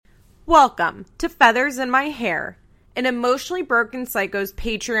Welcome to Feathers in My Hair, an Emotionally Broken Psycho's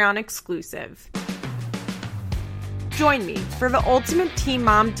Patreon exclusive. Join me for the ultimate teen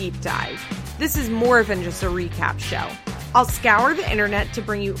mom deep dive. This is more than just a recap show. I'll scour the internet to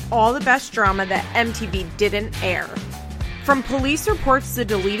bring you all the best drama that MTV didn't air. From police reports to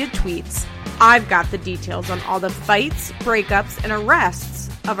deleted tweets, I've got the details on all the fights, breakups, and arrests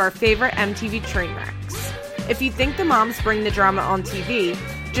of our favorite MTV train wrecks. If you think the moms bring the drama on TV,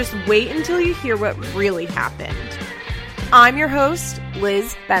 just wait until you hear what really happened. I'm your host,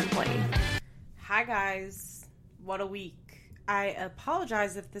 Liz Bentley. Hi guys, what a week. I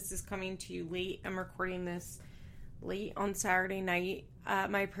apologize if this is coming to you late. I'm recording this late on Saturday night.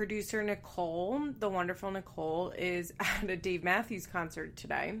 My producer, Nicole, the wonderful Nicole, is at a Dave Matthews concert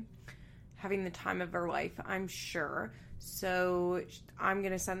today. Having the time of her life, I'm sure. So I'm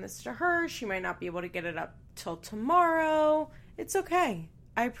going to send this to her. She might not be able to get it up till tomorrow. It's okay.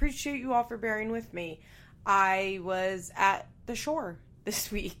 I appreciate you all for bearing with me. I was at the shore this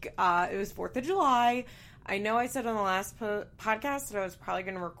week. It was 4th of July. I know I said on the last podcast that I was probably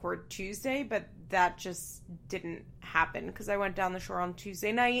going to record Tuesday, but that just didn't happen because I went down the shore on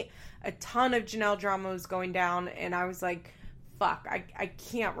Tuesday night. A ton of Janelle drama was going down, and I was like, fuck, I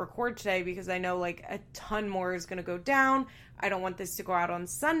can't record today because I know like a ton more is going to go down. I don't want this to go out on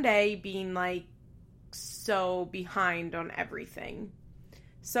Sunday being like so behind on everything.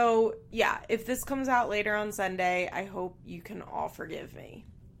 So, yeah, if this comes out later on Sunday, I hope you can all forgive me.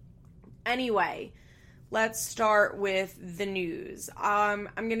 Anyway, let's start with the news. I'm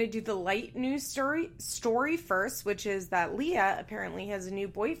going to do the light news story first, which is that Leah apparently has a new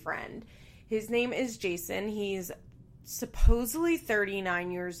boyfriend. His name is Jason. He's supposedly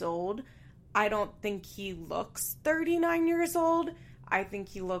 39 years old. I don't think he looks 39 years old. I think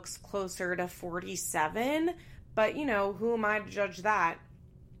he looks closer to 47. But, you know, who am I to judge that?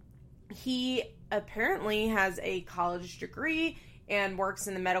 He apparently has a college degree and works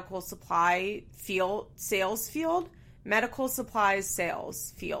in the medical supply sales field. Medical supplies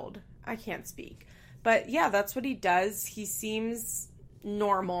sales field. I can't speak. But yeah, that's what he does. He seems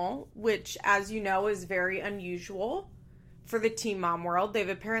normal, which, as you know, is very unusual for the teen mom world. They've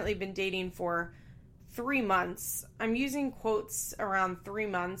apparently been dating for 3 months. I'm using quotes around 3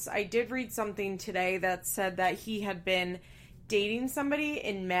 months. I did read something today that said that he had been dating somebody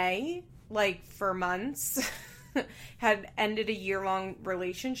in May, like for months, had ended a year-long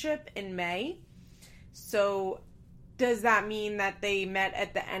relationship in May. So does that mean that they met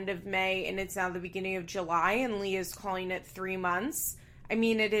at the end of May and it's now the beginning of July and Leah's calling it 3 months? I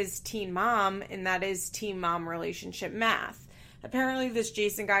mean, it is teen mom, and that is teen mom relationship math. Apparently this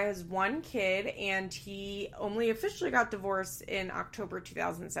Jason guy has one kid, and he only officially got divorced in October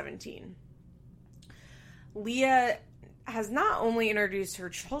 2017. Leah has not only introduced her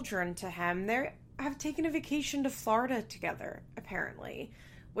children to him, they have taken a vacation to Florida together, apparently,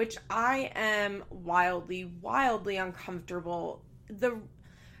 which I am wildly, wildly uncomfortable. The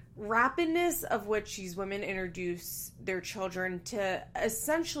rapidness of which these women introduce their children to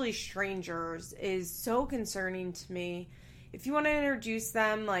essentially strangers is so concerning to me. If you want to introduce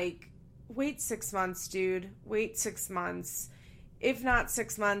them, like, wait 6 months, dude. Wait 6 months. If not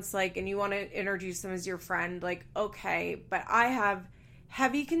 6 months, like, and you want to introduce them as your friend, like, okay. But I have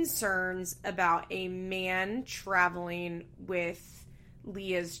heavy concerns about a man traveling with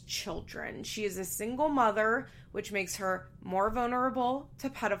Leah's children. She is a single mother, which makes her more vulnerable to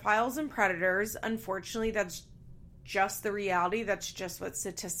pedophiles and predators. Unfortunately, that's just the reality. That's just what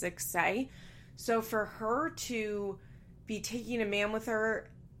statistics say. So for her to be taking a man with her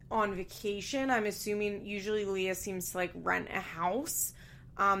on vacation, I'm assuming usually Leah seems to like rent a house.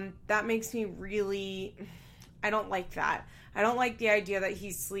 That makes me really, I don't like that. I don't like the idea that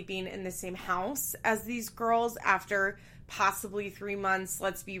he's sleeping in the same house as these girls after possibly 3 months.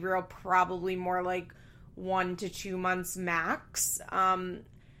 Let's be real, probably more like 1 to 2 months max.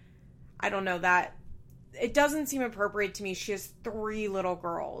 I don't know, that it doesn't seem appropriate to me. She has 3 little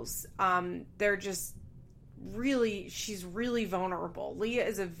girls. They're just really, she's really vulnerable. Leah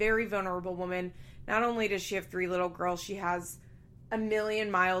is a very vulnerable woman. Not only does she have 3 little girls, she has a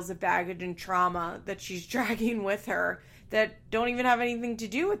million miles of baggage and trauma that she's dragging with her that don't even have anything to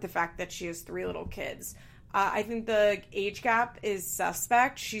do with the fact that she has 3 little kids. I think the age gap is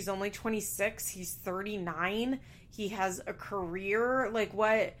suspect. She's only 26. He's 39. He has a career. Like,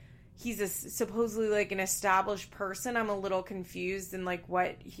 what? He's supposedly like an established person. I'm a little confused in like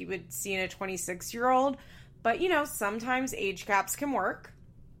what he would see in a 26-year-old. But, you know, sometimes age gaps can work.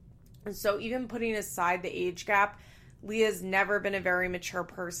 And so even putting aside the age gap, Leah's never been a very mature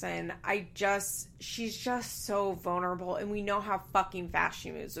person. She's just so vulnerable, and we know how fucking fast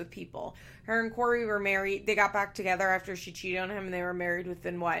she moves with people. Her and Corey were married. They got back together after she cheated on him, and they were married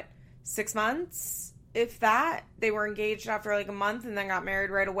within, 6 months? If that. They were engaged after, a month, and then got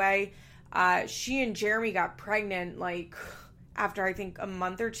married right away. She and Jeremy got pregnant, after, I think, a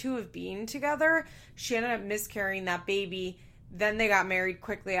month or two of being together. She ended up miscarrying that baby. Then they got married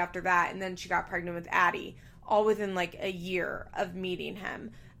quickly after that, and then she got pregnant with Addie. All within a year of meeting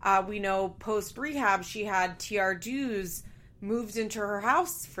him. We know post rehab she had TR Dews moved into her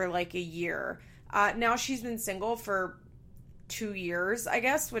house for a year. Now she's been single for 2 years, I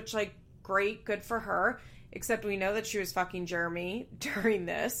guess, which great, good for her. Except we know that she was fucking Jeremy during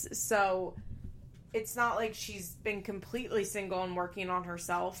this, so it's not like she's been completely single and working on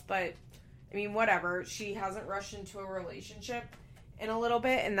herself. But I mean, whatever. She hasn't rushed into a relationship in a little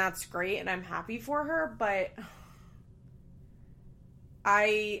bit, and that's great, and I'm happy for her, but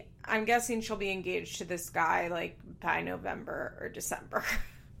I'm guessing she'll be engaged to this guy, by November or December.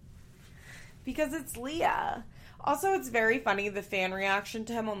 Because it's Leah. Also, it's very funny, the fan reaction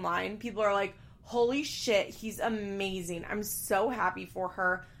to him online. People are like, holy shit, he's amazing. I'm so happy for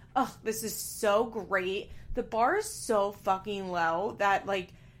her. Oh, this is so great. The bar is so fucking low that,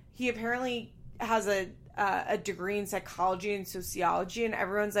 he apparently has a degree in psychology and sociology, and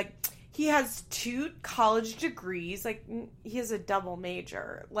everyone's like, he has 2 college degrees, he has a double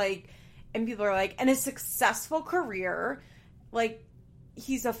major, and people are like, and a successful career,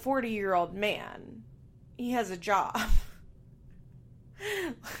 he's a 40-year-old man. He has a job.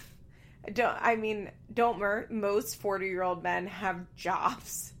 Don't most 40-year-old men have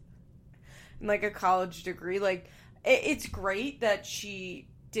jobs and, a college degree? It's great that she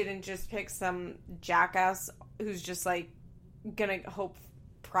didn't just pick some jackass who's just gonna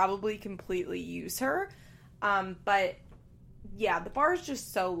probably completely use her. But yeah, the bar is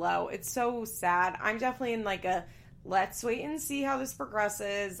just so low. It's so sad. I'm definitely in a let's wait and see how this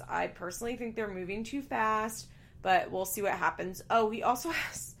progresses. I personally think they're moving too fast, but we'll see what happens. Oh, he also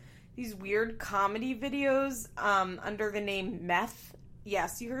has these weird comedy videos under the name Meth.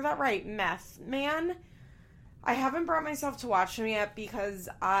 Yes, you heard that right, Meth Man. I haven't brought myself to watch them yet because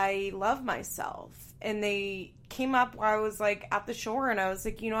I love myself. And they came up while I was, at the shore, and I was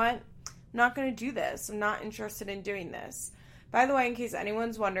like, you know what? I'm not going to do this. I'm not interested in doing this. By the way, in case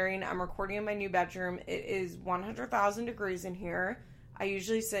anyone's wondering, I'm recording in my new bedroom. It is 100,000 degrees in here. I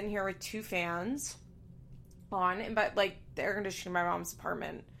usually sit in here with 2 fans on, but, the air conditioning in my mom's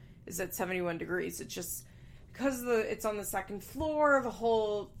apartment is at 71 degrees. It's just because it's on the second floor, the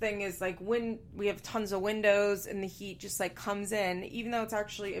whole thing is we have tons of windows, and the heat just comes in, even though it's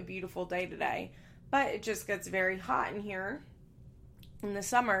actually a beautiful day today. But it just gets very hot in here in the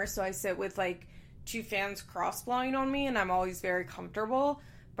summer, so I sit with 2 fans cross blowing on me, and I'm always very comfortable.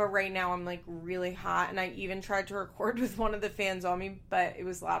 But right now I'm really hot, and I even tried to record with one of the fans on me, but it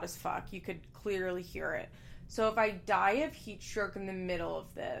was loud as fuck. You could clearly hear it. So if I die of heat stroke in the middle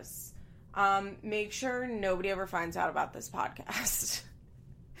of this, make sure nobody ever finds out about this podcast.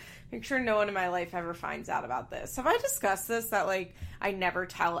 Make sure no one in my life ever finds out about this. Have I discussed this, that I never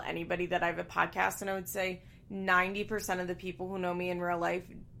tell anybody that I have a podcast? And I would say 90% of the people who know me in real life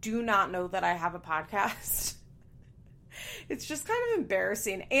do not know that I have a podcast. It's just kind of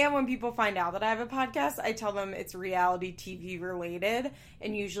embarrassing. And when people find out that I have a podcast, I tell them it's reality TV related,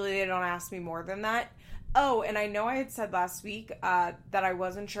 and usually they don't ask me more than that. Oh, and I know I had said last week that I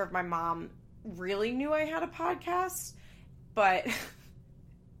wasn't sure if my mom really knew I had a podcast, but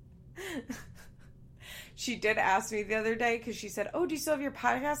she did ask me the other day, because she said, oh, do you still have your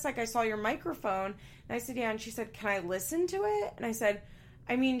podcast? I saw your microphone. And I said, yeah. And she said, can I listen to it? And I said,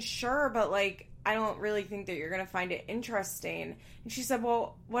 sure, but I don't really think that you're going to find it interesting. And she said,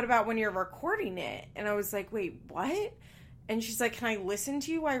 well, what about when you're recording it? And I was like, wait, what? And she's like, can I listen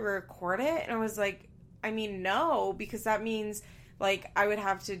to you while you record it? And I was like, no, because that means I would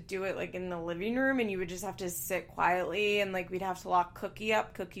have to do it in the living room, and you would just have to sit quietly, and we'd have to lock Cookie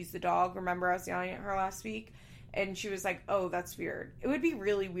up. Cookie's the dog. Remember I was yelling at her last week? And she was like, oh, that's weird. It would be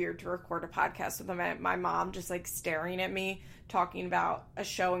really weird to record a podcast with my mom just staring at me, talking about a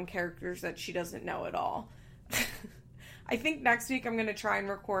show and characters that she doesn't know at all. I think next week I'm going to try and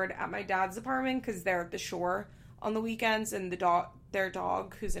record at my dad's apartment, because they're at the shore on the weekends, and their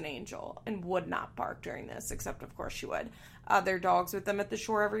dog, who's an angel and would not bark during this, except of course she would. Their dog's with them at the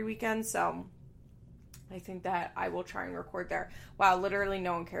shore every weekend, so I think that I will try and record there. Wow, literally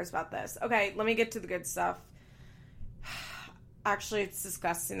no one cares about this. Okay, let me get to the good stuff. Actually, it's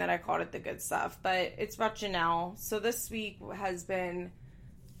disgusting that I called it the good stuff, but it's about Janelle. So this week has been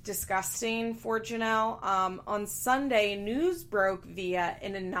disgusting for Janelle. On Sunday, news broke via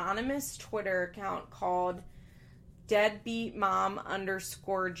an anonymous Twitter account called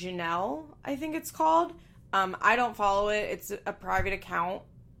deadbeatmom_Janelle, I think it's called. I don't follow it. It's a private account.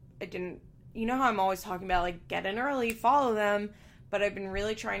 You know how I'm always talking about, like, get in early, follow them, but I've been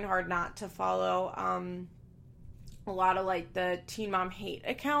really trying hard not to follow a lot of, like, the teen mom hate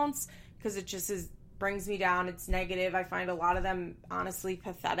accounts, because it just brings me down. It's negative. I find a lot of them honestly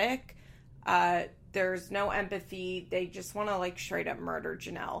pathetic. There's no empathy. They just want to, like, straight up murder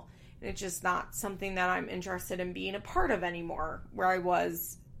Janelle. And it's just not something that I'm interested in being a part of anymore, where I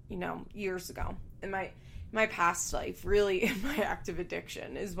was, years ago. In my past life, really, in my active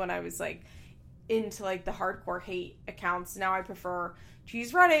addiction, is when I was, like, into, like, the hardcore hate accounts. Now I prefer to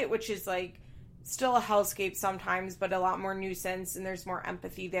use Reddit, which is, like, still a hellscape sometimes, but a lot more nuisance, and there's more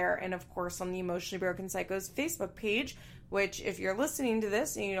empathy there. And of course, on the Emotionally Broken Psychos Facebook page, which, if you're listening to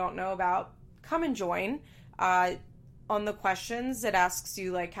this and you don't know about, come and join. On the questions, it asks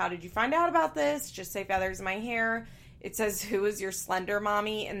you, like, how did you find out about this? Just say feathers in my hair. It says, who is your slender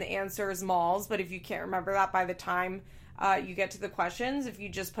mommy? And the answer is Malls. But if you can't remember that by the time you get to the questions, if you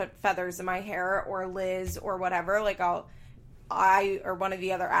just put feathers in my hair or Liz or whatever, like, I or one of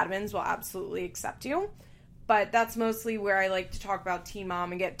the other admins will absolutely accept you. But that's mostly where I like to talk about Teen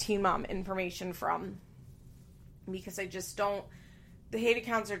Mom and get Teen Mom information from, because I just don't, the hate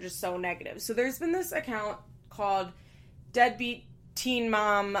accounts are just so negative. So there's been this account called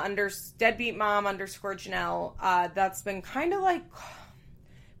deadbeatmom_Janelle that's been kind of like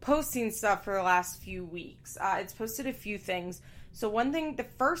posting stuff for the last few weeks. It's posted a few things. So the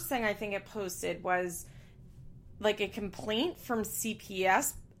first thing I think it posted was like a complaint from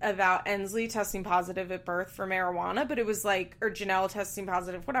CPS about Ensley testing positive at birth for marijuana, but it was like, or Janelle testing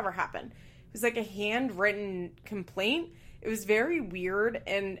positive, whatever happened. It was like a handwritten complaint. It was very weird,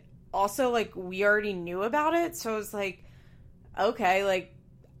 and also, like, we already knew about it, so it was like, okay, like,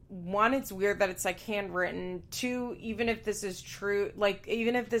 one, it's weird that it's, like, handwritten. Two, even if this is true, like,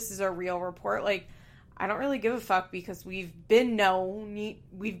 even if this is a real report, like, I don't really give a fuck, because we've been knowing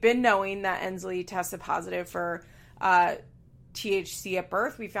that Ensley tested positive for THC at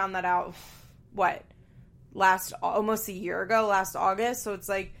birth. We found that out, almost a year ago, last August. So it's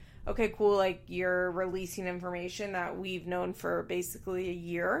like, okay, cool, like, you're releasing information that we've known for basically a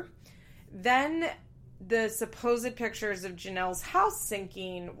year. Then the supposed pictures of Janelle's house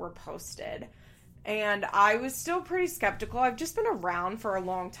sinking were posted, and I was still pretty skeptical. I've just been around for a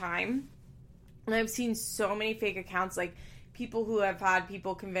long time, and I've seen so many fake accounts, like people who have had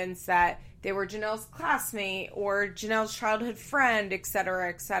people convinced that they were Janelle's classmate or Janelle's childhood friend, etc.,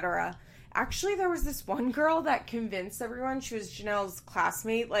 etc. Actually, there was this one girl that convinced everyone she was Janelle's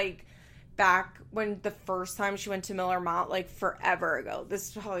classmate, like, back when the first time she went to Miller Mott, like, forever ago. This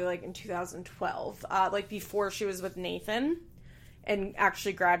is probably, like, in 2012, like, before she was with Nathan and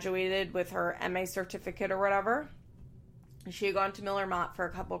actually graduated with her MA certificate or whatever. She had gone to Miller Mott for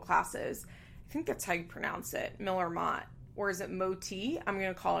a couple classes. I think that's how you pronounce it, Miller Mott. Or is it Moti? I'm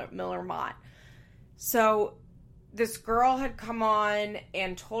going to call it Miller Mott. So this girl had come on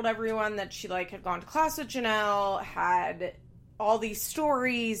and told everyone that she, like, had gone to class with Janelle, had all these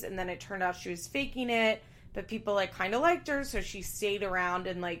stories, and then it turned out she was faking it, but people, like, kind of liked her, so she stayed around.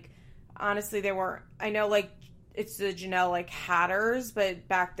 And, like, honestly, they weren't, I know, like, it's the Janelle, like, hatters, but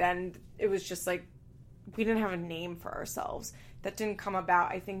back then it was just, like, we didn't have a name for ourselves. That didn't come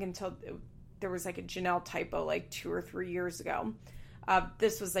about, I think, until there was, like, a Janelle typo, like, 2 or 3 years ago.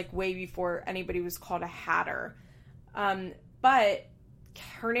 This was, like, way before anybody was called a hatter. But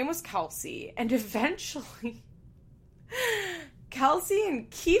her name was Kelsey, and eventually Kelsey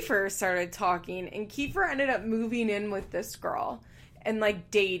and Kiefer started talking, and Kiefer ended up moving in with this girl and, like,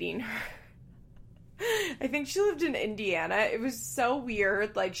 dating her. I think she lived in Indiana. It was so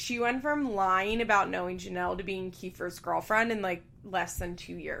weird. Like, she went from lying about knowing Janelle to being Kiefer's girlfriend in, like, less than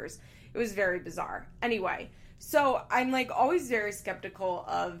 2 years. It was very bizarre. Anyway, so I'm, like, always very skeptical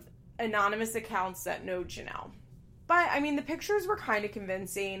of anonymous accounts that know Janelle. But, I mean, the pictures were kind of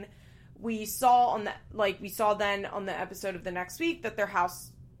convincing. We saw then on the episode of the next week that their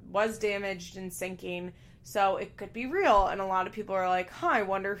house was damaged and sinking, so it could be real. And a lot of people are like, I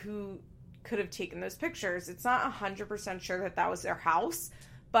wonder who could have taken those pictures. It's not 100% sure that was their house,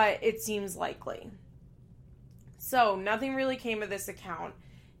 but it seems likely. So nothing really came of this account.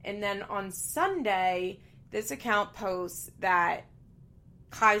 And then on Sunday, this account posts that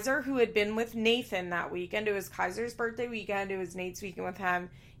Kaiser, who had been with Nathan that weekend, it was Kaiser's birthday weekend, it was Nate's weekend with him,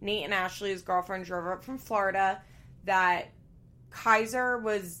 Nate and Ashley, his girlfriend, drove up from Florida, that Kaiser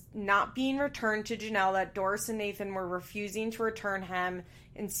was not being returned to Janelle, that Doris and Nathan were refusing to return him,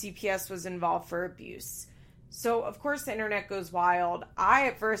 and CPS was involved for abuse. So, of course, the internet goes wild. I,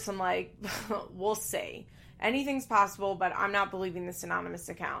 at first, am like, we'll see. Anything's possible, but I'm not believing this anonymous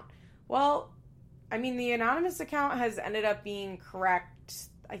account. Well, I mean, the anonymous account has ended up being correct,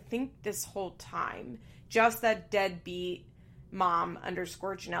 I think, this whole time. Just that deadbeat mom _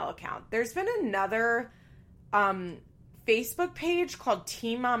 Janelle account. There's been another Facebook page called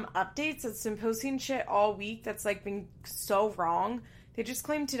Teen Mom Updates that's been posting shit all week that's, like, been so wrong. They just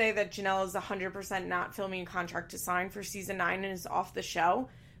claimed today that Janelle is 100% not filming a contract to sign for season 9 and is off the show,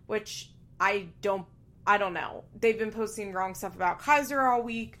 which I don't know. They've been posting wrong stuff about Kaiser all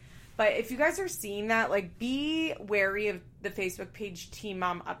week, but if you guys are seeing that, like, be wary of the Facebook page Teen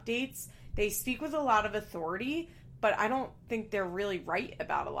Mom Updates. They speak with a lot of authority, but I don't think they're really right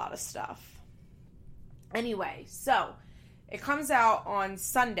about a lot of stuff. Anyway, so it comes out on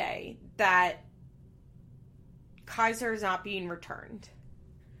Sunday that Kaiser is not being returned.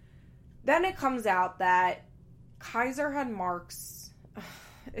 Then it comes out that Kaiser had marks.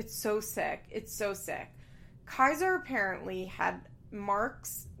 It's so sick. It's so sick. Kaiser apparently had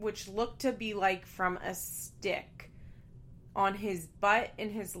marks which looked to be like from a stick on his butt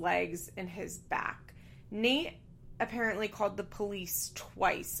and his legs and his back. Nate apparently called the police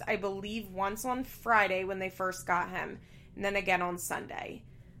twice. I believe once on Friday when they first got him, and then again on Sunday.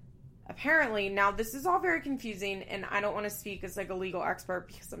 Apparently, now this is all very confusing, and I don't want to speak as like a legal expert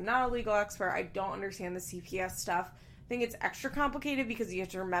because I'm not a legal expert. I don't understand the CPS stuff. I think it's extra complicated because you have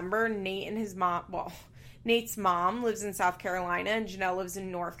to remember Nate and his mom, well, Nate's mom lives in South Carolina and Janelle lives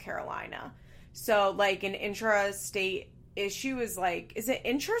in North Carolina. So, like, an intrastate issue is like, is it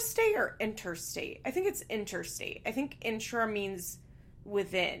intrastate or interstate? I think it's interstate. I think intra means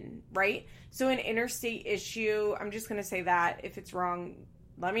within, right? So an interstate issue, I'm just going to say that. If it's wrong,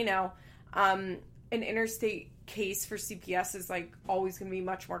 let me know. An interstate case for CPS is like always going to be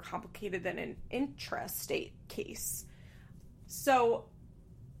much more complicated than an intrastate case. So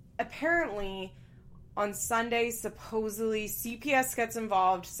apparently on Sunday, supposedly CPS gets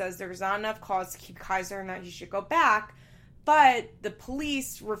involved, says there's not enough cause to keep Kaiser and that he should go back, but the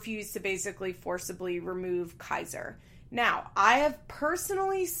police refuse to basically forcibly remove Kaiser. Now, I have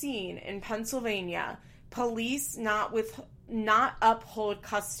personally seen in Pennsylvania police not uphold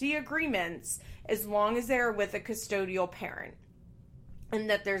custody agreements as long as they're with a custodial parent and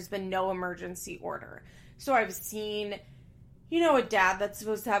that there's been no emergency order. So I've seen, a dad that's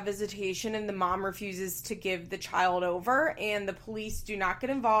supposed to have visitation and the mom refuses to give the child over and the police do not get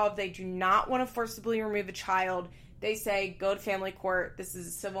involved. They do not want to forcibly remove a child. They say, go to family court. This is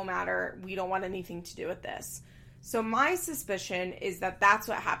a civil matter. We don't want anything to do with this. So my suspicion is that that's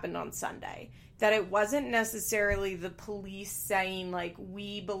what happened on Sunday. That it wasn't necessarily the police saying, like,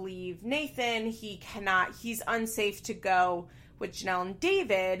 we believe Nathan, he's unsafe to go with Janelle and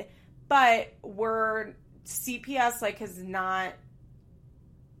David, but CPS, like, has not,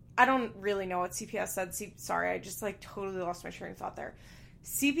 I don't really know what CPS said. Sorry, I just, like, totally lost my train of thought there.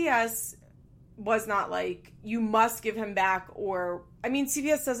 CPS was not like, you must give him back, or,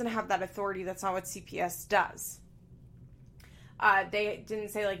 CPS doesn't have that authority. That's not what CPS does. They didn't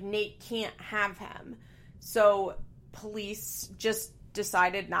say, like, Nate can't have him. So police just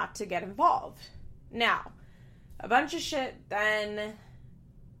decided not to get involved. Now, a bunch of shit then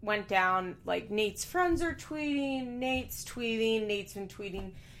went down. Like, Nate's friends are tweeting. Nate's been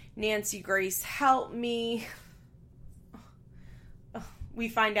tweeting, Nancy Grace, help me. We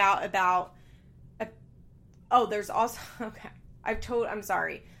find out about, there's also, okay. I'm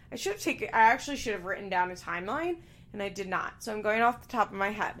sorry. I actually should have written down a timeline. And I did not. So I'm going off the top of my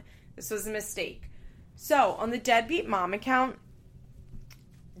head. This was a mistake. So on the Deadbeat Mom account,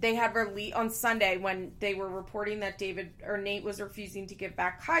 they had released on Sunday when they were reporting that Nate was refusing to give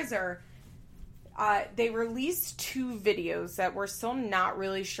back Kaiser. They released 2 videos that we're still not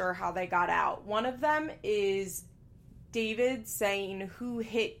really sure how they got out. One of them is David saying, who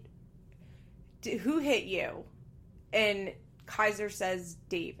hit you? And Kaiser says,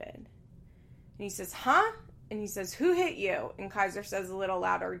 David. And he says, huh? And he says, who hit you? And Kaiser says a little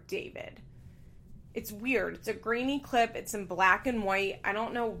louder, David. It's weird. It's a grainy clip. It's in black and white. I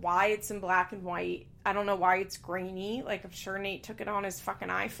don't know why it's in black and white. I don't know why it's grainy. Like, I'm sure Nate took it on his fucking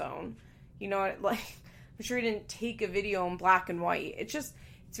iPhone. I'm sure he didn't take a video in black and white. It's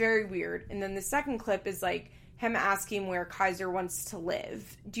very weird. And then the second clip is, like, him asking where Kaiser wants to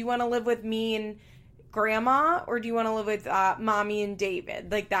live. Do you want to live with me and Grandma, or do you want to live with Mommy and David?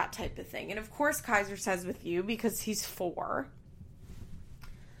 Like, that type of thing. And of course Kaiser says with you because he's 4.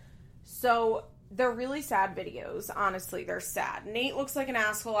 So they're really sad videos. Honestly, they're sad. Nate looks like an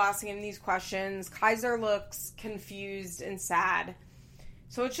asshole asking him these questions. Kaiser looks confused and sad.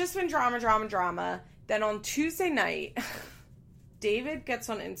 So it's just been drama. Then on Tuesday night, David gets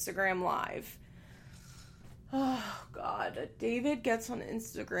on Instagram Live. Oh, God. David gets on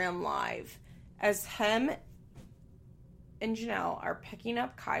Instagram Live as him and Janelle are picking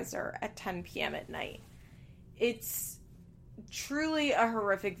up Kaiser at 10 p.m. at night. It's truly a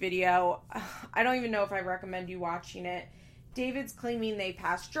horrific video. I don't even know if I recommend you watching it. David's claiming they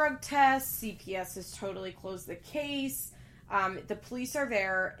passed drug tests. CPS has totally closed the case. The police are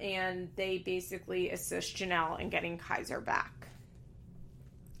there, and they basically assist Janelle in getting Kaiser back.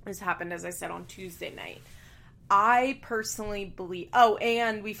 This happened, as I said, on Tuesday night. I personally believe... Oh,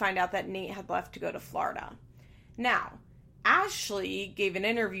 and we find out that Nate had left to go to Florida. Now, Ashley gave an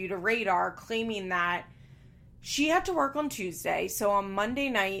interview to Radar claiming that she had to work on Tuesday, so on Monday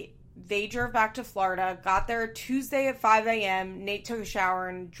night, they drove back to Florida, got there Tuesday at 5 a.m., Nate took a shower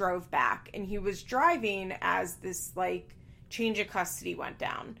and drove back, and he was driving as this, change of custody went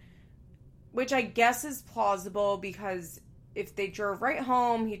down, which I guess is plausible because if they drove right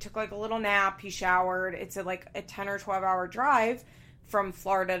home, he took, a little nap, he showered, it's a 10 or 12-hour drive from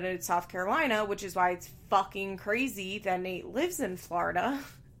Florida to South Carolina, which is why it's fucking crazy that Nate lives in Florida,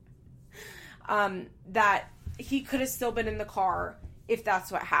 that he could have still been in the car if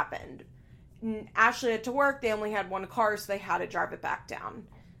that's what happened. Ashley had to work. They only had one car, so they had to drive it back down.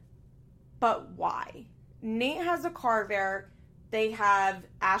 But why? Nate has a car there. They have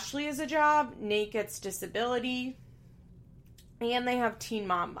Ashley as a job. Nate gets disability. And they have teen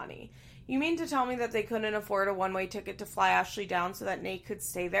mom money. You mean to tell me that they couldn't afford a one-way ticket to fly Ashley down so that Nate could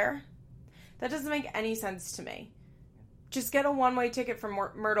stay there? That doesn't make any sense to me. Just get a one-way ticket from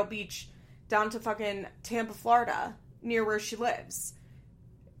Myrtle Beach down to fucking Tampa, Florida, near where she lives.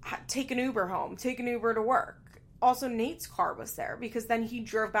 Take an Uber home. Take an Uber to work. Also, Nate's car was there because then he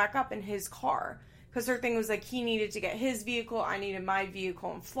drove back up in his car. Because her thing was he needed to get his vehicle. I needed my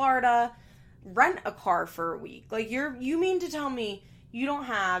vehicle in Florida. Rent a car for a week. You mean to tell me you don't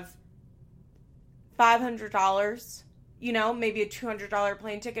have $500, maybe a $200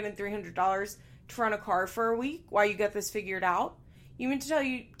 plane ticket and $300 to rent a car for a week while you get this figured out? You mean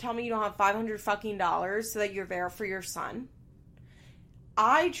to tell me you don't have $500 fucking dollars so that you're there for your son?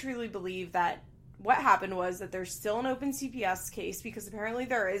 I truly believe that what happened was that there's still an open CPS case because apparently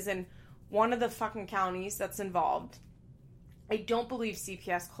there is in one of the fucking counties that's involved. I don't believe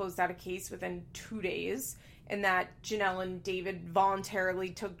CPS closed out a case within 2 days and that Janelle and David voluntarily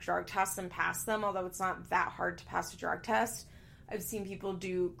took drug tests and passed them, although it's not that hard to pass a drug test. I've seen people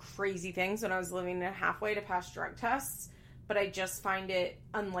do crazy things when I was living in halfway to pass drug tests. But I just find it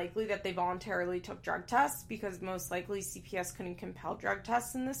unlikely that they voluntarily took drug tests because most likely CPS couldn't compel drug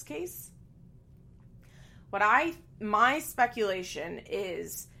tests in this case. My speculation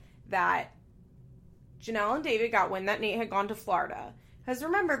is that Janelle and David got wind that Nate had gone to Florida. Because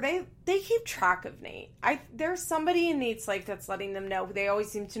remember, they keep track of Nate. There's somebody in Nate's life that's letting them know. They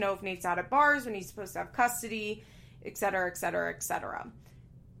always seem to know if Nate's out at bars, when he's supposed to have custody, etc., etc., etc.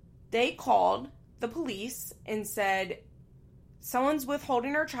 They called the police and said, someone's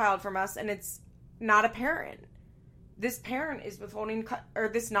withholding our child from us, and it's not a parent. This parent is withholding, or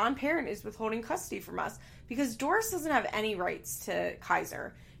this non-parent is withholding custody from us because Doris doesn't have any rights to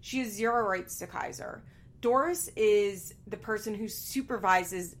Kaiser. She has zero rights to Kaiser. Doris is the person who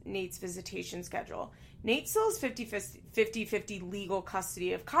supervises Nate's visitation schedule. Nate still has 50-50 legal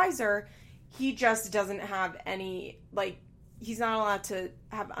custody of Kaiser. He just doesn't have any, he's not allowed to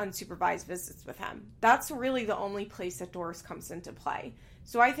have unsupervised visits with him. That's really the only place that Doris comes into play.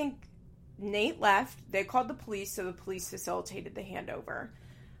 So I think Nate left. They called the police, so the police facilitated the handover.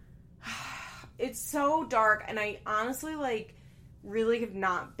 It's so dark, and I honestly, really have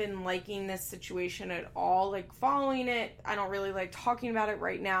not been liking this situation at all. Following it, I don't really like talking about it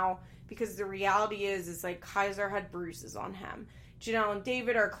right now, because the reality is Kaiser had bruises on him. Janelle and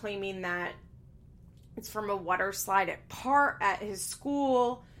David are claiming that it's from a water slide at his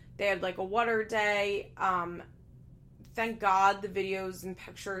school. They had a water day. Thank God the videos and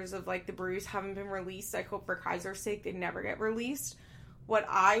pictures of the bruise haven't been released. I hope for Kaiser's sake they never get released. What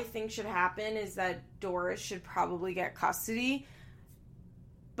I think should happen is that Doris should probably get custody.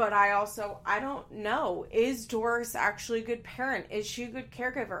 But I don't know. Is Doris actually a good parent? Is she a good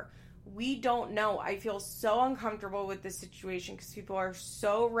caregiver? We don't know. I feel so uncomfortable with this situation because people are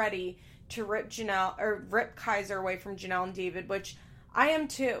so ready to rip Kaiser away from Janelle and David, which I am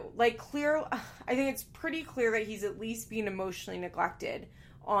too. I think it's pretty clear that he's at least being emotionally neglected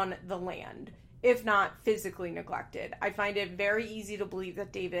on the land, if not physically neglected. I find it very easy to believe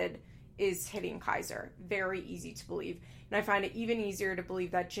that David is hitting Kaiser. Very easy to believe. And I find it even easier to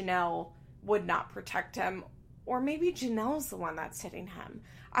believe that Janelle would not protect him. Or maybe Janelle's the one that's hitting him.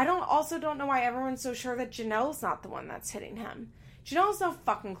 I don't know why everyone's so sure that Janelle's not the one that's hitting him. Janelle's no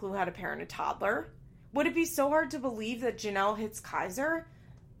fucking clue how to parent a toddler. Would it be so hard to believe that Janelle hits Kaiser?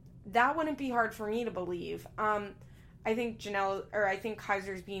 That wouldn't be hard for me to believe. I think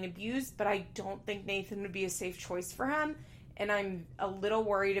Kaiser's being abused, but I don't think Nathan would be a safe choice for him. And I'm a little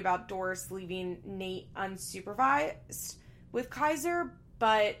worried about Doris leaving Nate unsupervised with Kaiser,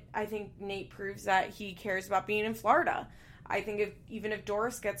 but I think Nate proves that he cares about being in Florida. I think even if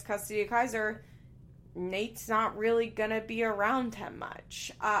Doris gets custody of Kaiser, Nate's not really going to be around him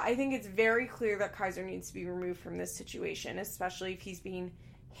much. I think it's very clear that Kaiser needs to be removed from this situation, especially if he's being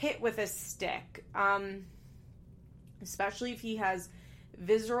hit with a stick. Especially if he has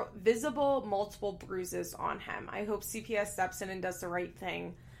visible multiple bruises on him. I hope CPS steps in and does the right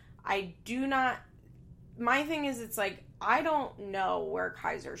thing. My thing is, it's like, I don't know where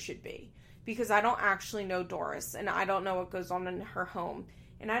Kaiser should be because I don't actually know Doris and I don't know what goes on in her home.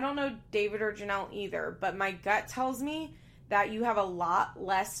 And I don't know David or Janelle either, but my gut tells me that you have a lot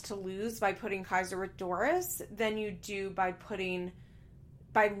less to lose by putting Kaiser with Doris than you do by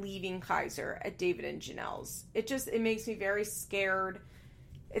leaving Kaiser at David and Janelle's. It makes me very scared.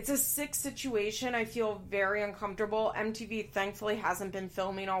 It's a sick situation. I feel very uncomfortable. MTV thankfully hasn't been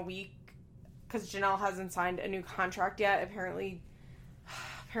filming all week because Janelle hasn't signed a new contract yet. Apparently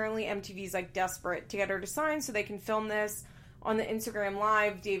MTV's like desperate to get her to sign so they can film this. On the Instagram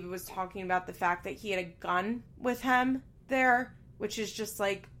Live, David was talking about the fact that he had a gun with him there, which is just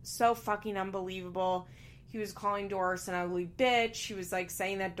like so fucking unbelievable. He was calling Doris an ugly bitch. He was like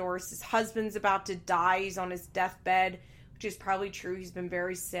saying that Doris's husband's about to die. He's on his deathbed, which is probably true. He's been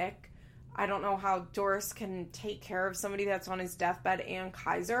very sick. I don't know how Doris can take care of somebody that's on his deathbed and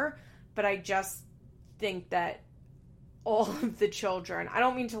Kaiser, but I just think that all of the children, I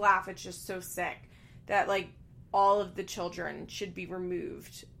don't mean to laugh, it's just so sick that like all of the children should be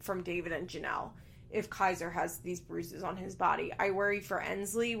removed from David and Janelle if Kaiser has these bruises on his body. I worry for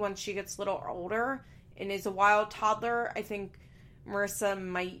Ensley once she gets a little older and is a wild toddler. I think Marissa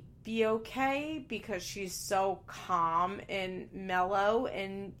might be okay because she's so calm and mellow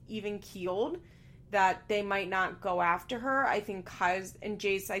and even keeled that they might not go after her. I think Kaiser and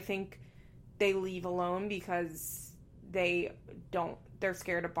Jace, I think they leave alone because they're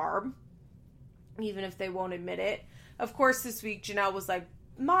scared of Barb, even if they won't admit it. Of course, this week Janelle was like,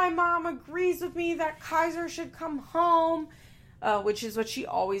 my mom agrees with me that Kaiser should come home. Which is what she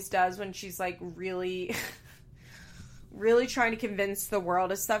always does when she's like really, really trying to convince the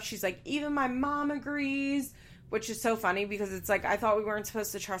world of stuff. She's like, even my mom agrees, which is so funny because it's like, I thought we weren't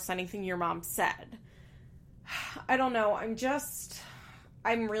supposed to trust anything your mom said. I don't know.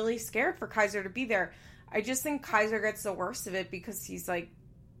 I'm really scared for Kaiser to be there. I just think Kaiser gets the worst of it because he's like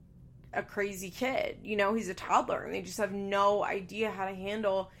a crazy kid. You know, he's a toddler and they just have no idea how to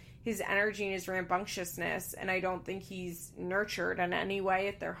handle his energy and his rambunctiousness, and I don't think he's nurtured in any way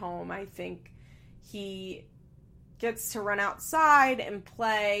at their home. I think he gets to run outside and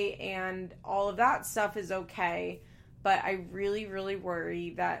play, and all of that stuff is okay, but I really, really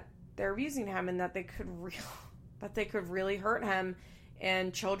worry that they're abusing him and that they could really hurt him,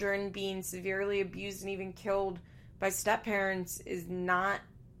 and children being severely abused and even killed by step-parents is not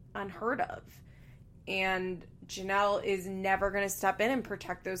unheard of. And Janelle is never going to step in and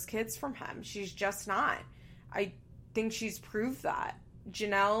protect those kids from him. She's just not. I think she's proved that.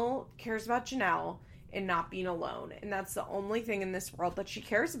 Janelle cares about Janelle and not being alone. And that's the only thing in this world that she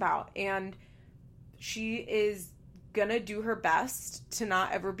cares about. And she is going to do her best to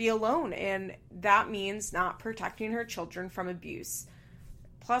not ever be alone. And that means not protecting her children from abuse.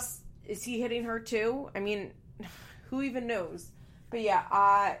 Plus, is he hitting her too? I mean, who even knows? But yeah,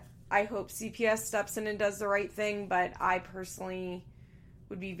 I hope CPS steps in and does the right thing, but I personally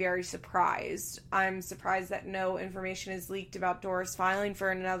would be very surprised. I'm surprised that no information is leaked about Doris filing for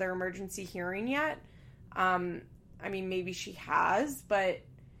another emergency hearing yet. I mean, maybe she has, but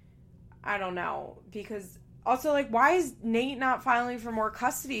I don't know. Because also, like, why is Nate not filing for more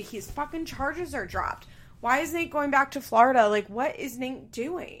custody? His fucking charges are dropped. Why is Nate going back to Florida? Like, what is Nate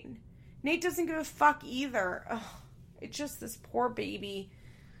doing? Nate doesn't give a fuck either. Ugh, it's just this poor baby.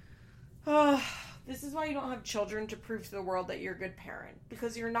 This is why you don't have children, to prove to the world that you're a good parent.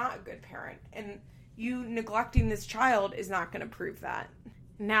 Because you're not a good parent. And you neglecting this child is not going to prove that.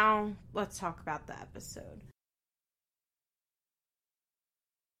 Now, let's talk about the episode.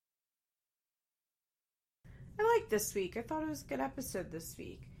 I liked this week. I thought it was a good episode this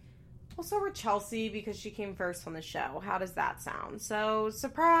week. we'll start with Chelsea because she came first on the show. How does that sound? So,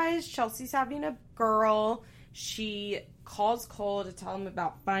 surprise, Chelsea's having a girl. She calls Cole to tell him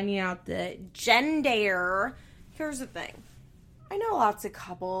about finding out the gender. Here's the thing. I know lots of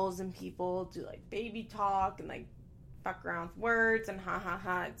couples and people do, like, baby talk and, like, fuck around with words and ha ha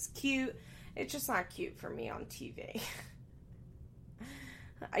ha, it's cute. It's just not cute for me on TV.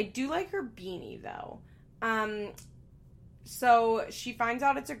 I do like her beanie, though. So she finds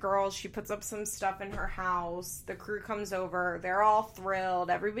out it's a girl. She puts up some stuff in her house. The crew comes over. They're all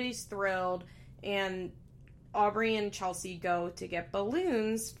thrilled. Everybody's thrilled. And Aubrey and Chelsea go to get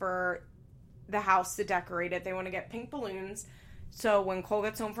balloons for the house to decorate it. They want to get pink balloons. So when Cole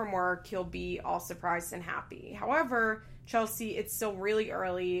gets home from work, he'll be all surprised and happy. However, Chelsea, it's still really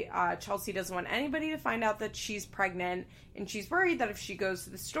early. Chelsea doesn't want anybody to find out that she's pregnant. And she's worried that if she goes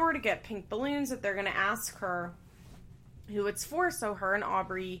to the store to get pink balloons, that they're going to ask her who it's for. So her and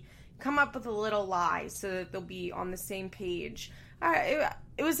Aubrey come up with a little lie so that they'll be on the same page.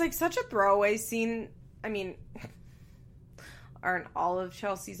 It was like such a throwaway scene. I mean, aren't all of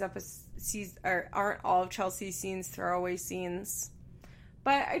Chelsea's scenes throwaway scenes?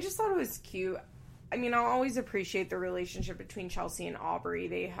 But I just thought it was cute. I mean, I'll always appreciate the relationship between Chelsea and Aubrey.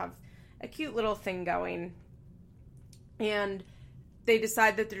 They have a cute little thing going. And they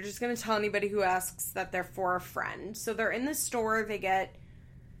decide that they're just going to tell anybody who asks that they're for a friend. So they're in the store. They get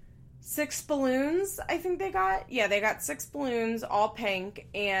 6 balloons, I think they got. Yeah, they got 6 balloons, all pink.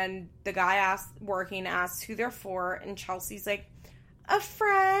 And the guy asks who they're for. And Chelsea's like, a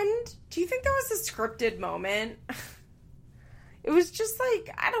friend? Do you think there was a scripted moment? It was just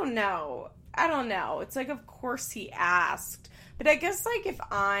like, I don't know. It's like, of course he asked. But I guess, like,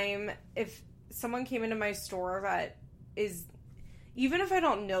 if someone came into my store that is, even if I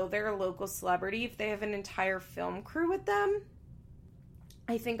don't know they're a local celebrity, if they have an entire film crew with them,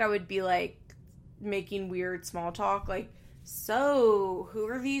 I think I would be, like, making weird small talk, like, so, who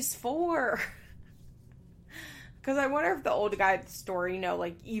are these for? Because I wonder if the old guy at the store,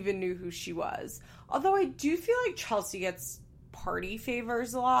 even knew who she was. Although I do feel like Chelsea gets party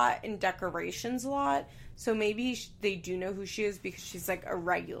favors a lot and decorations a lot. So maybe they do know who she is because she's, like, a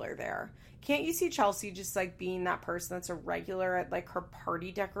regular there. Can't you see Chelsea just, like, being that person that's a regular at, like, her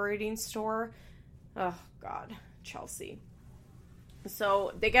party decorating store? Oh, God. Chelsea.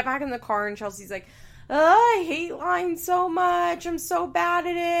 So they get back in the car and Chelsea's like, oh, I hate lying so much. I'm so bad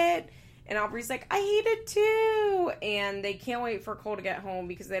at it. And Aubrey's like, I hate it too. And they can't wait for Cole to get home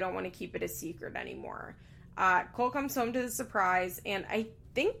because they don't want to keep it a secret anymore. Cole comes home to the surprise, and I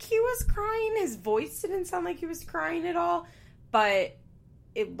think he was crying. His voice didn't sound like he was crying at all, but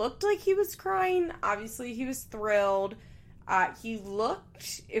it looked like he was crying. Obviously, he was thrilled. He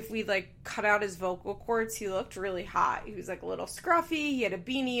looked, if we, like, cut out his vocal cords, he looked really hot. He was, like, a little scruffy. He had a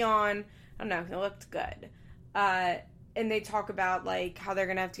beanie on. I don't know. He looked good. And they talk about, like, how they're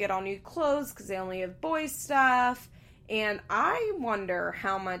going to have to get all new clothes because they only have boys' stuff. And I wonder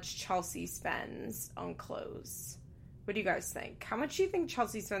how much Chelsea spends on clothes. What do you guys think? How much do you think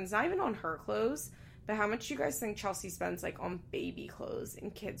Chelsea spends, not even on her clothes, but how much do you guys think Chelsea spends, like, on baby clothes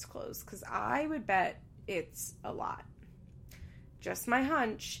and kids' clothes? Because I would bet it's a lot. Just my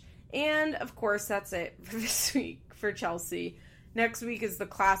hunch. And, of course, that's it for this week for Chelsea. Next week is the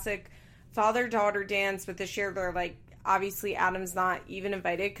classic father-daughter dance, but this year they're, like, obviously Adam's not even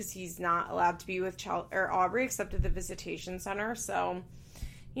invited because he's not allowed to be with Aubrey except at the visitation center. So,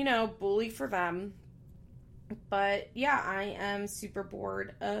 bully for them. But, yeah, I am super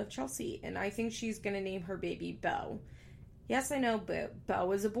bored of Chelsea, and I think she's going to name her baby Beau. Yes, I know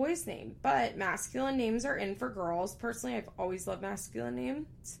Beau is a boy's name, but masculine names are in for girls. Personally, I've always loved masculine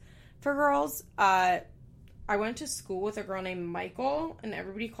names for girls. I went to school with a girl named Michael, and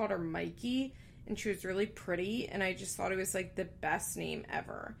everybody called her Mikey, and she was really pretty, and I just thought it was, like, the best name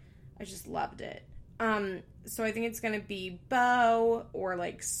ever. I just loved it. So I think it's going to be Beau or,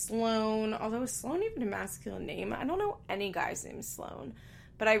 like, Sloan, although is Sloan even a masculine name? I don't know any guys named Sloan,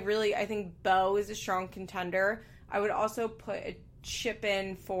 but I think Beau is a strong contender. I would also put a chip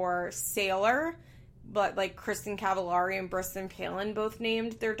in for Sailor, but, like, Kristen Cavallari and Briston Palin both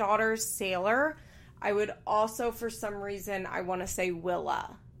named their daughters Sailor. I would also, for some reason, I want to say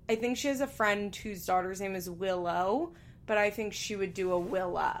Willa. I think she has a friend whose daughter's name is Willow, but I think she would do a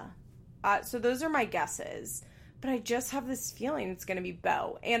Willa. So those are my guesses. But I just have this feeling it's going to be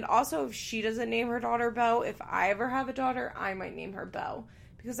Beau. And also, if she doesn't name her daughter Beau, if I ever have a daughter, I might name her Beau.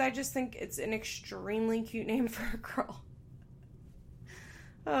 Because I just think it's an extremely cute name for a girl.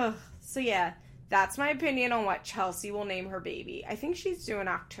 So yeah, that's my opinion on what Chelsea will name her baby. I think she's due in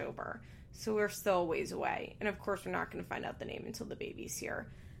October. So we're still a ways away. And of course, we're not going to find out the name until the baby's here.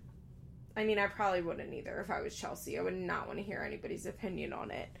 I mean, I probably wouldn't either if I was Chelsea. I would not want to hear anybody's opinion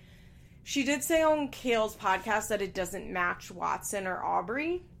on it. She did say on Kale's podcast that it doesn't match Watson or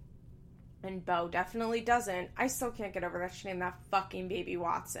Aubrey. And Beau definitely doesn't. I still can't get over that she named that fucking baby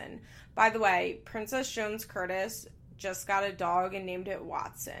Watson. By the way, Princess Jones Curtis just got a dog and named it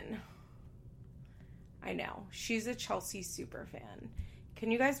Watson. I know. She's a Chelsea superfan.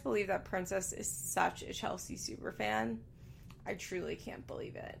 Can you guys believe that Princess is such a Chelsea superfan? I truly can't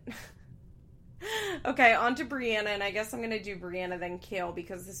believe it. Okay, on to Brianna, and I guess I'm going to do Brianna then Kale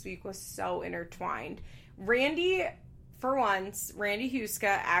because this week was so intertwined. Randy, for once, Randy Huska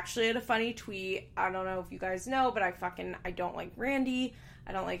actually had a funny tweet. I don't know if you guys know, but I don't like Randy.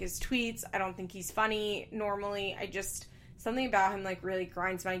 I don't like his tweets. I don't think he's funny normally. Something about him, like, really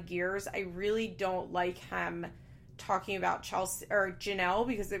grinds my gears. I really don't like him talking about Chelsea or Janelle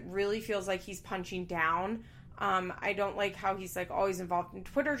because it really feels like he's punching down. I don't like how he's, like, always involved in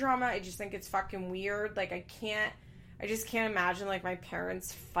Twitter drama. I just think it's fucking weird. Like, I just can't imagine, like, my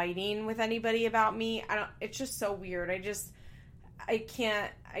parents fighting with anybody about me. It's just so weird. I just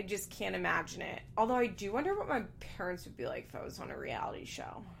can't imagine it. Although I do wonder what my parents would be like if I was on a reality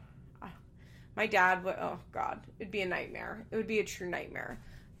show. My dad would, oh God, it'd be a nightmare. It would be a true nightmare.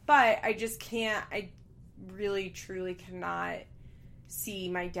 But I really, truly cannot see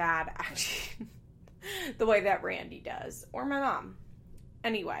my dad acting the way that Randy does. Or my mom.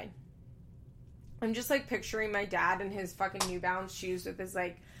 Anyway. I'm just, like, picturing my dad in his fucking New Balance shoes with his,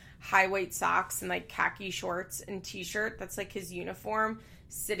 like, high white socks and, like, khaki shorts and t-shirt. That's, like, his uniform.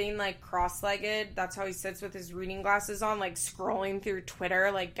 Sitting, like, cross-legged. That's how he sits with his reading glasses on, like, scrolling through Twitter,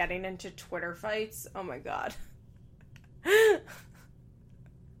 like, getting into Twitter fights. Oh, my God.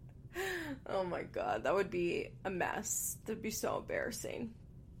 Oh, my God. That would be a mess. That would be so embarrassing.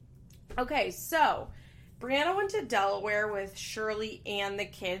 Okay, so Brianna went to Delaware with Shirley and the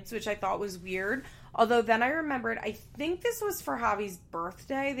kids, which I thought was weird. Although then I remembered, I think this was for Javi's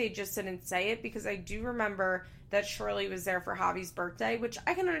birthday. They just didn't say it because I do remember that Shirley was there for Javi's birthday, which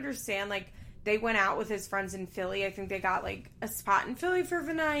I can understand. Like, they went out with his friends in Philly. I think they got, like, a spot in Philly for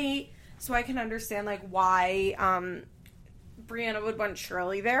the night. So I can understand, like, why Brianna would want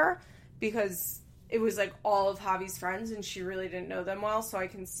Shirley there because it was, like, all of Javi's friends and she really didn't know them well. So I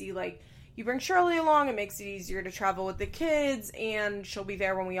can see, like, you bring Shirley along, it makes it easier to travel with the kids, and she'll be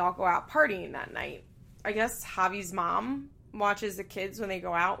there when we all go out partying that night. I guess Javi's mom watches the kids when they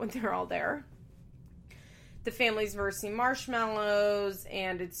go out when they're all there. The family's roasting marshmallows,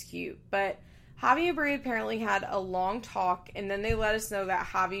 and it's cute. But Javi and Bri apparently had a long talk, and then they let us know that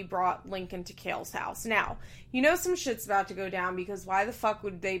Javi brought Lincoln to Kale's house. Now, you know some shit's about to go down, because why the fuck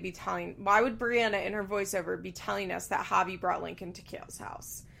would why would Brianna in her voiceover be telling us that Javi brought Lincoln to Kale's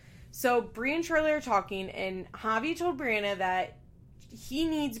house? So, Bri and Shirley are talking, and Javi told Brianna that he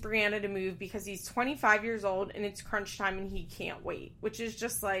needs Brianna to move because he's 25 years old, and it's crunch time, and he can't wait. Which is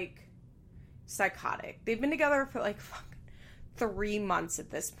just, like, psychotic. They've been together for, like, 3 months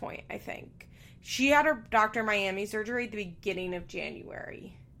at this point, I think. She had her Dr. Miami surgery at the beginning of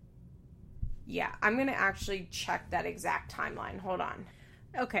January. Yeah, I'm going to actually check that exact timeline. Hold on.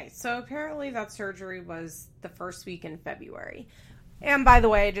 Okay, so apparently that surgery was the first week in February. And by the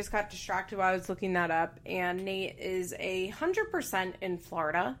way, I just got distracted while I was looking that up. And Nate is 100% in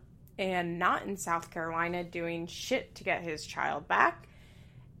Florida and not in South Carolina doing shit to get his child back.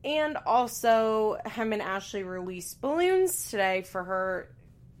 And also, him and Ashley released balloons today for her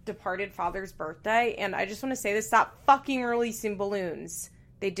departed father's birthday. And I just want to say this, stop fucking releasing balloons.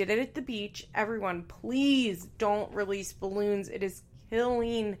 They did it at the beach. Everyone, please don't release balloons. It is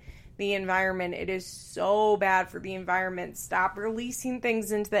killing the environment. It is so bad for the environment. Stop releasing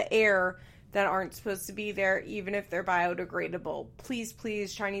things into the air that aren't supposed to be there, even if they're biodegradable. Please,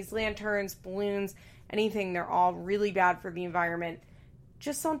 please, Chinese lanterns, balloons, anything. They're all really bad for the environment.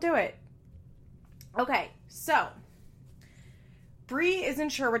 Just don't do it. Okay, so Bri isn't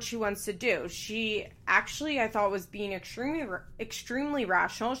sure what she wants to do. She actually, I thought, was being extremely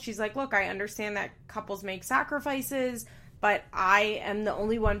rational. She's like, look, I understand that couples make sacrifices, but I am the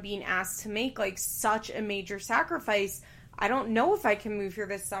only one being asked to make, like, such a major sacrifice. I don't know if I can move here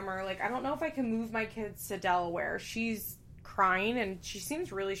this summer. Like, I don't know if I can move my kids to Delaware. She's crying, and she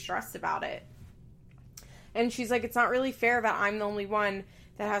seems really stressed about it. And she's like, it's not really fair that I'm the only one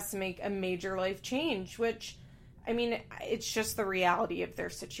that has to make a major life change, which, I mean, it's just the reality of their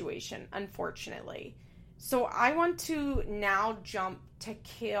situation, unfortunately. So I want to now jump to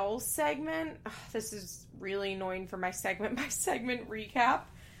Kale's segment. Ugh, this is really annoying for my segment by segment recap,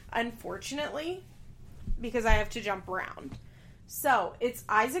 unfortunately, because I have to jump around. So it's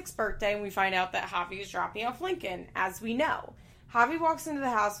Isaac's birthday, and we find out that Javi is dropping off Lincoln, as we know. Javi walks into the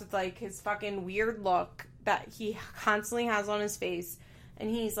house with, like, his fucking weird look that he constantly has on his face. And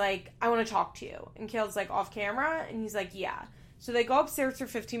he's like, I want to talk to you. And Kale's like, off camera? And he's like, yeah. So they go upstairs for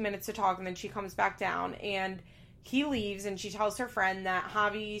 15 minutes to talk, and then she comes back down. And he leaves, and she tells her friend that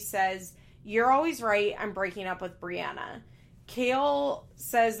Javi says, you're always right, I'm breaking up with Brianna. Kale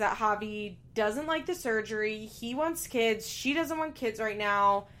says that Javi doesn't like the surgery. He wants kids. She doesn't want kids right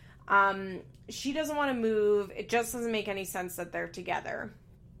now. She doesn't want to move. It just doesn't make any sense that they're together.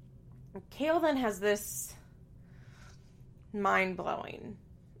 Kale then has this mind-blowing,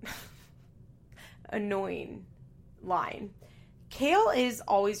 annoying line. Kale is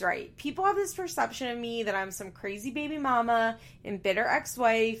always right. People have this perception of me that I'm some crazy baby mama and bitter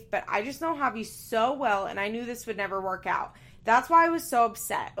ex-wife, but I just know Javi so well, and I knew this would never work out. That's why I was so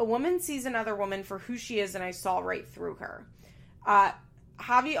upset. A woman sees another woman for who she is, and I saw right through her.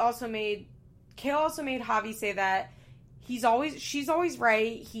 Kale also made Javi say that she's always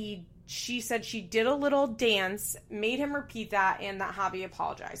right. She said she did a little dance, made him repeat that, and that Javi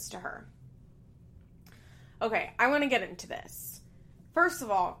apologized to her. Okay, I want to get into this. First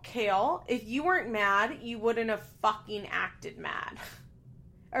of all, Kale, if you weren't mad, you wouldn't have fucking acted mad.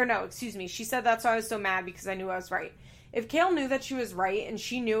 Or no, excuse me. She said that's why I was so mad, because I knew I was right. If Kale knew that she was right and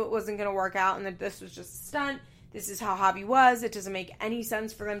she knew it wasn't going to work out and that this was just a stunt, this is how Javi was, it doesn't make any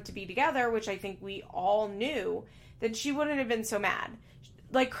sense for them to be together, which I think we all knew, then she wouldn't have been so mad.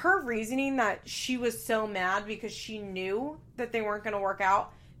 Like, her reasoning that she was so mad because she knew that they weren't going to work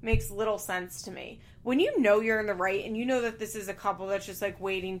out makes little sense to me. When you know you're in the right and you know that this is a couple that's just, like,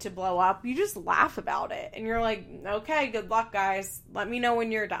 waiting to blow up, you just laugh about it. And you're like, okay, good luck, guys. Let me know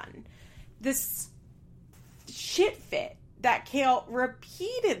when you're done. This shit fit that Kale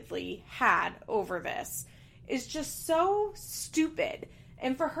repeatedly had over this is just so stupid.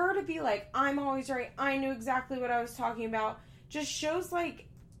 And for her to be like, I'm always right, I knew exactly what I was talking about, just shows, like,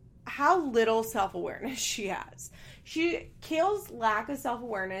 how little self-awareness she has. Kale's lack of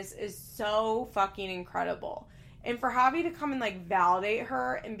self-awareness is so fucking incredible. And for Javi to come and, like, validate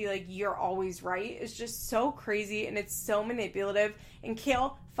her and be like, you're always right, is just so crazy, and it's so manipulative. And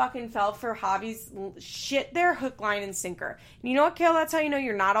Kale fucking fell for Javi's shit there, hook, line, and sinker. And you know what, Kale? That's how you know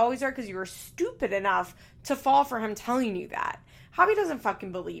you're not always right, because you were stupid enough to fall for him telling you that. Javi doesn't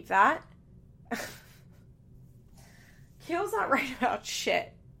fucking believe that. Kale's not right about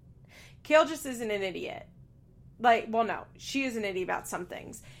shit. Kale just isn't an idiot. Like, well, no, she is an idiot about some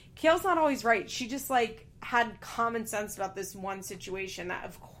things. Kale's not always right. She just, like, had common sense about this one situation that,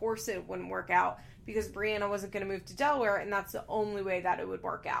 of course, it wouldn't work out because Brianna wasn't going to move to Delaware, and that's the only way that it would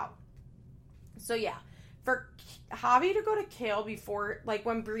work out. So, yeah, for Javi to go to Kale before, like,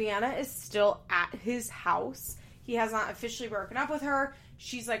 when Brianna is still at his house, he has not officially broken up with her.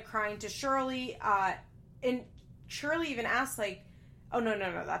 She's, like, crying to Shirley, and Shirley even asks, like, oh, no,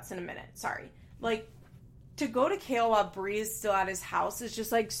 that's in a minute. Sorry. Like, to go to Kale while Bree is still at his house is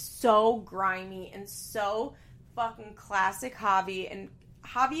just, like, so grimy and so fucking classic Javi. And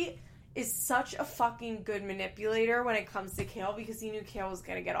Javi is such a fucking good manipulator when it comes to Kale because he knew Kale was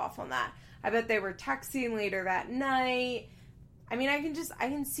going to get off on that. I bet they were texting later that night. I mean, I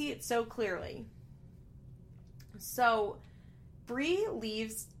can see it so clearly. So, Bree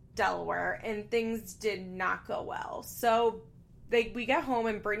leaves Delaware, and things did not go well. So, we get home,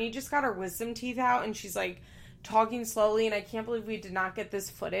 and Brittany just got her wisdom teeth out, and she's, like, talking slowly, and I can't believe we did not get this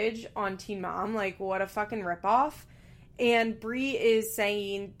footage on Teen Mom. Like, what a fucking ripoff. And Bree is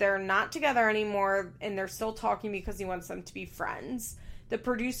saying they're not together anymore, and they're still talking because he wants them to be friends. The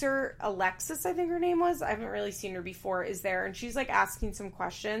producer, Alexis, I think her name was, I haven't really seen her before, is there, and she's, like, asking some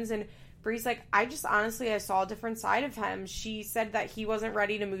questions, and Bree's like, I saw a different side of him. She said that he wasn't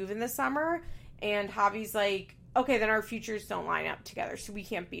ready to move in the summer, and Javi's like, okay, then our futures don't line up together, so we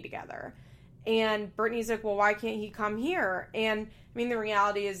can't be together. And Brittany's like, well, why can't he come here? And, I mean, the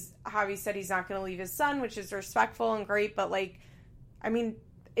reality is, Javi said he's not going to leave his son, which is respectful and great, but, like, I mean,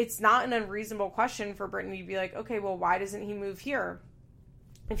 it's not an unreasonable question for Brittany to be like, okay, well, why doesn't he move here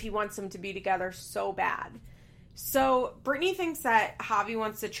if he wants them to be together so bad? So, Brittany thinks that Javi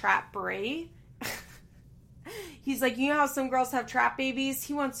wants to trap Brie. He's like, you know how some girls have trap babies?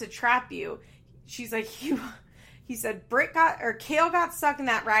 He wants to trap you. She's like, he said, Kale got stuck in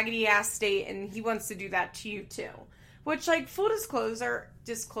that raggedy ass state, and he wants to do that to you too. Which, like, full disclosure,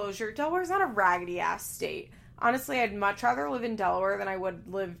 Delaware's not a raggedy ass state. Honestly, I'd much rather live in Delaware than I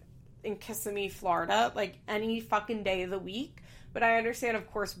would live in Kissimmee, Florida, like, any fucking day of the week. But I understand,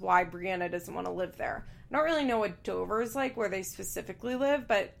 of course, why Brianna doesn't want to live there. I don't really know what Dover is like, where they specifically live,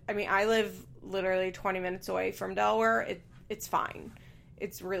 but, I mean, I live literally 20 minutes away from Delaware. It's fine.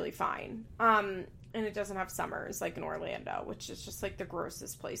 It's really fine. And it doesn't have summers like in Orlando, which is just like the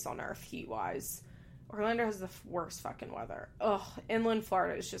grossest place on earth heat-wise. Orlando has the worst fucking weather. Ugh, inland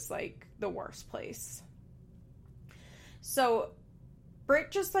Florida is just like the worst place. So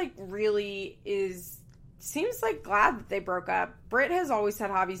Britt just like really seems like glad that they broke up. Britt has always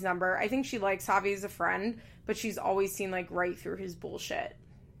had Javi's number. I think she likes Javi as a friend, but she's always seen like right through his bullshit.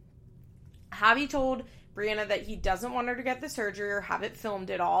 Javi told Brianna that he doesn't want her to get the surgery or have it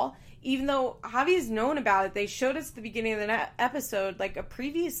filmed at all, even though Javi has known about it. They showed us at the beginning of the episode, like a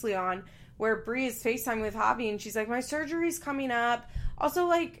previously on, where Bri is FaceTime with Javi, and she's like, my surgery's coming up. Also,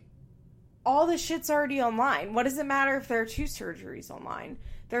 like, all the shit's already online. What does it matter if there are 2 surgeries online?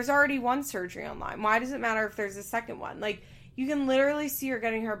 There's already 1 surgery online. Why does it matter if there's a second one? Like, you can literally see her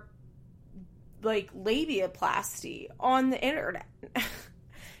getting her, like, labiaplasty on the internet.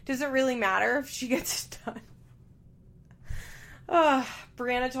 Does it really matter if she gets it done?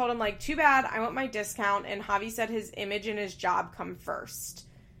 Brianna told him, like, too bad, I want my discount, and Javi said his image and his job come first.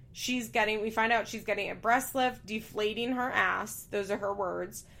 We find out she's getting a breast lift, deflating her ass, those are her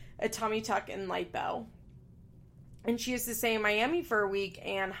words, a tummy tuck, and lipo. And she has to stay in Miami for a week,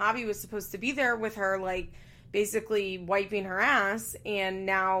 and Javi was supposed to be there with her, like, basically wiping her ass, and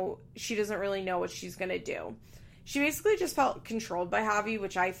now she doesn't really know what she's gonna do. She basically just felt controlled by Javi,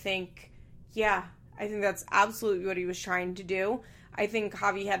 which I think that's absolutely what he was trying to do. I think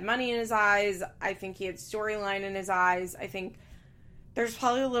Javi had money in his eyes. I think he had storyline in his eyes. I think there's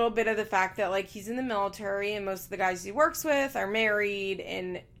probably a little bit of the fact that, like, he's in the military and most of the guys he works with are married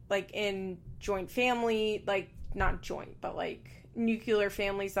and, like, in joint family, like, not joint, but, like, nuclear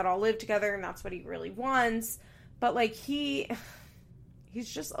families that all live together, and that's what he really wants. But, like, he's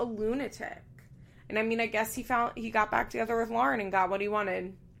just a lunatic. And I mean, I guess he got back together with Lauren and got what he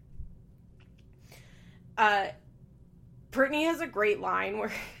wanted. Brittany has a great line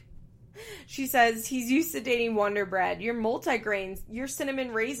where she says, he's used to dating Wonder Bread. You're multigrains. You're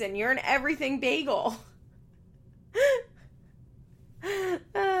cinnamon raisin. You're an everything bagel.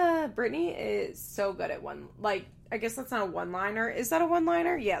 Brittany is so good at I guess that's not a one-liner. Is that a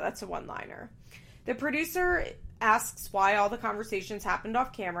one-liner? Yeah, that's a one-liner. The producer asks why all the conversations happened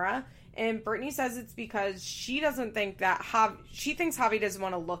off camera. And Brittany says it's because she doesn't think that she thinks Javi doesn't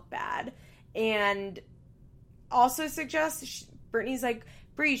want to look bad. And also suggests, Brittany's like,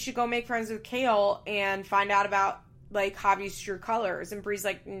 Bri, you should go make friends with Kale and find out about, like, Javi's true colors. And Bri's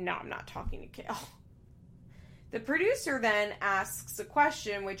like, no, I'm not talking to Kale. The producer then asks a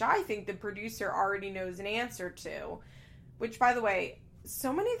question, which I think the producer already knows an answer to. Which, by the way,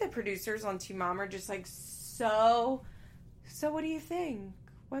 so many of the producers on Teen Mom are just like, so what do you think?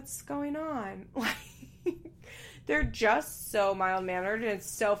 What's going on? Like, they're just so mild-mannered, and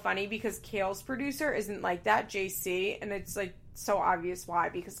it's so funny because Kale's producer isn't like that, JC, and it's, like, so obvious why,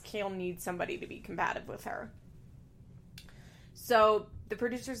 because Kale needs somebody to be combative with her. So, the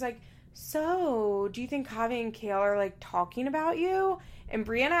producer's like, so, do you think Javi and Kale are, like, talking about you? And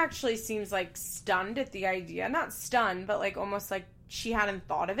Brianna actually seems, like, stunned at the idea. Not stunned, but, like, almost like she hadn't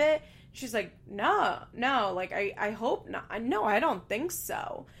thought of it. She's like, no, like, I hope not. No, I don't think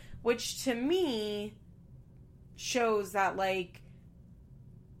so. Which, to me, shows that, like,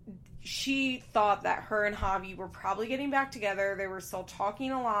 she thought that her and Javi were probably getting back together. They were still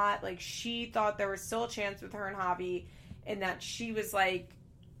talking a lot. Like, she thought there was still a chance with her and Javi. And that she was like,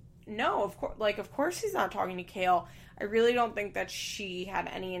 no, of course he's not talking to Kale. I really don't think that she had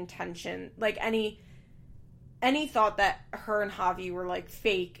any intention, like, any thought that her and Javi were, like,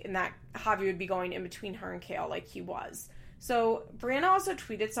 fake and that Javi would be going in between her and Kale like he was. So, Brianna also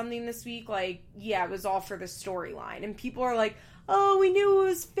tweeted something this week, like, yeah, it was all for the storyline. And people are like, oh, we knew it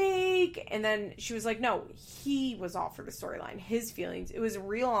was fake. And then she was like, no, he was all for the storyline. His feelings. It was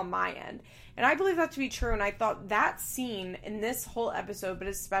real on my end. And I believe that to be true. And I thought that scene in this whole episode, but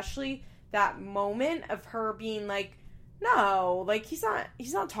especially that moment of her being like, no, like, he's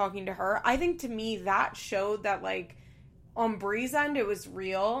not talking to her. I think to me that showed that, like, on Bri's end it was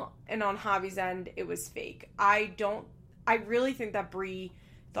real and on Javi's end it was fake. I really think that Bri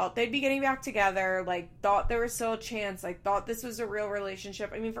thought they'd be getting back together, like, thought there was still a chance, like, thought this was a real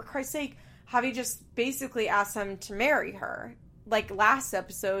relationship. I mean, for Christ's sake, Javi just basically asked him to marry her. Like, last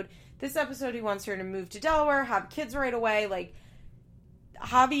episode, this episode he wants her to move to Delaware, have kids right away. Like,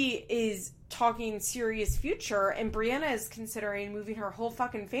 Javi is talking serious future, and Brianna is considering moving her whole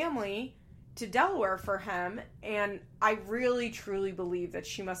fucking family to Delaware for him, and I really, truly believe that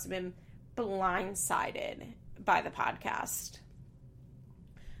she must have been blindsided by the podcast.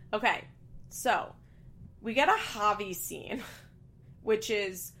 Okay, so we get a Javi scene, which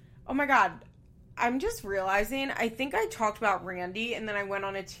is, oh my god, I'm just realizing, I think I talked about Randy, and then I went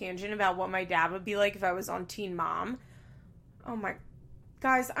on a tangent about what my dad would be like if I was on Teen Mom. Oh my...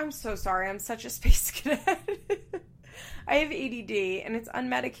 Guys, I'm so sorry. I'm such a space cadet. I have ADD, and it's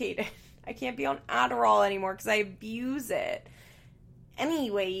unmedicated. I can't be on Adderall anymore because I abuse it.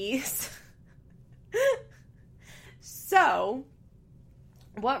 Anyways. So,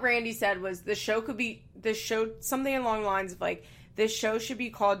 what Randy said was something along the lines of, like, this show should be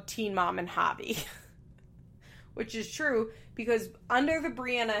called Teen Mom and Javi. Which is true, because under the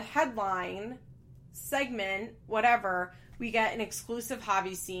Brianna headline, segment, whatever, we get an exclusive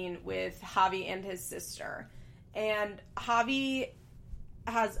Javi scene with Javi and his sister. And Javi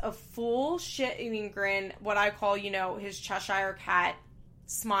has a full shit-eating grin, what I call, his Cheshire Cat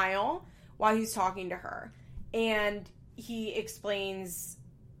smile, while he's talking to her. And he explains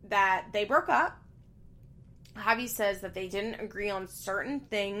that they broke up. Javi says that they didn't agree on certain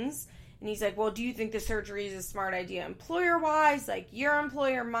things. And he's like, well, do you think the surgery is a smart idea employer-wise? Like, your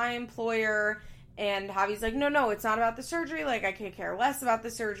employer, my employer. And Javi's like, no, it's not about the surgery. Like, I could care less about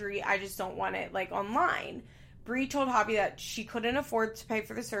the surgery. I just don't want it, like, online. Bree told Javi that she couldn't afford to pay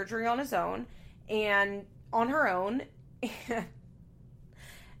for the surgery on her own.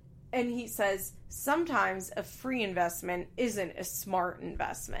 And he says, sometimes a free investment isn't a smart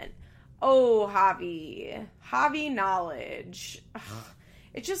investment. Oh, Javi knowledge. Ugh.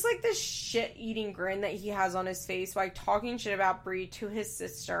 It's just like this shit-eating grin that he has on his face while talking shit about Bree to his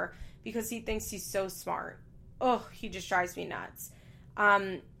sister because he thinks he's so smart. Oh, he just drives me nuts.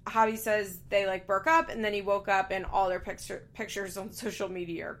 Javi says they, like, broke up, and then he woke up and all their pictures on social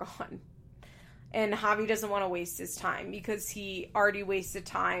media are gone. And Javi doesn't want to waste his time because he already wasted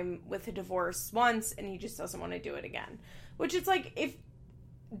time with a divorce once, and he just doesn't want to do it again. Which is like, if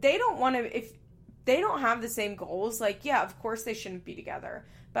they don't have the same goals, like, yeah, of course they shouldn't be together.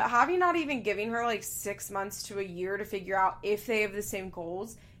 But Javi not even giving her, like, 6 months to a year to figure out if they have the same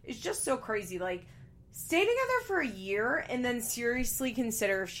goals is just so crazy. Like, stay together for a year and then seriously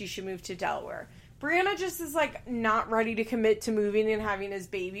consider if she should move to Delaware. Brianna just is, like, not ready to commit to moving and having his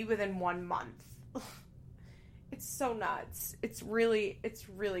baby within 1 month. It's so nuts. It's really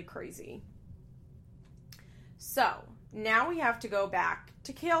crazy. So, now we have to go back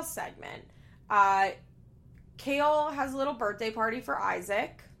to Kale's segment. Kale has a little birthday party for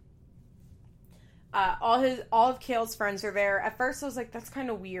Isaac. All of Kale's friends are there. At first I was like, that's kind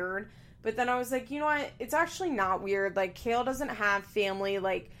of weird. But then I was like, you know what? It's actually not weird. Like, Kale doesn't have family.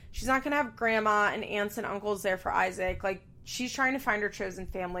 Like, she's not going to have grandma and aunts and uncles there for Isaac. Like, she's trying to find her chosen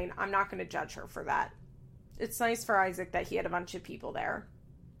family, and I'm not going to judge her for that. It's nice for Isaac that he had a bunch of people there.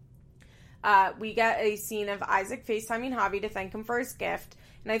 We get a scene of Isaac FaceTiming Javi to thank him for his gift.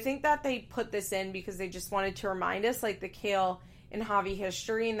 And I think that they put this in because they just wanted to remind us, like, the Kale and Javi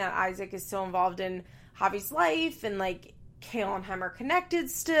history, and that Isaac is still involved in Javi's life, and, like, Kale and him are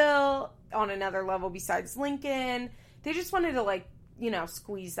connected still on another level besides Lincoln. They just wanted to, like,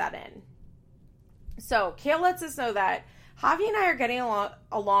 squeeze that in. So, Kale lets us know that Javi and I are getting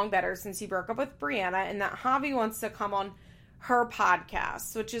along better since he broke up with Brianna, and that Javi wants to come on her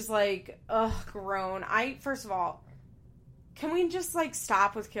podcast, which is like, grown. First of all, can we just, like,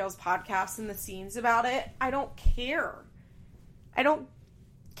 stop with Kale's podcast and the scenes about it? I don't care. I don't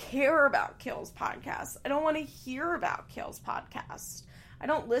care about Kale's podcast. I don't want to hear about Kale's podcast. I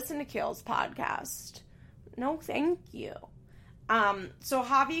don't listen to Kale's podcast. No, thank you. So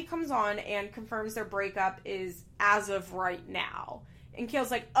Javi comes on and confirms their breakup is as of right now. And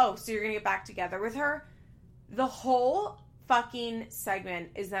Kale's like, oh, so you're going to get back together with her? The whole fucking segment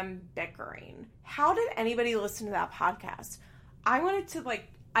is them bickering. How did anybody listen to that podcast? I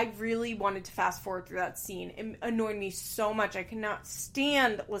really wanted to fast forward through that scene. It annoyed me so much. I cannot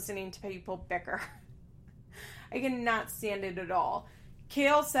stand listening to people bicker. I cannot stand it at all.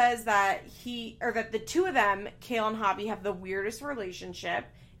 Kale says that the two of them, Kale and Javi, have the weirdest relationship.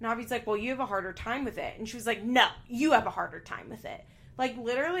 And Javi's like, well, you have a harder time with it. And she was like, no, you have a harder time with it. Like,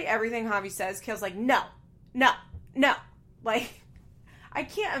 literally everything Javi says, Kale's like, no. Like, I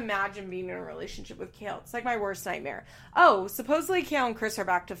can't imagine being in a relationship with Kale. It's like my worst nightmare. Oh, supposedly Kale and Chris are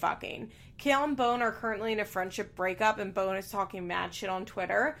back to fucking. Kale and Bone are currently in a friendship breakup, and Bone is talking mad shit on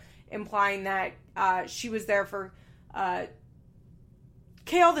Twitter, implying that she was there for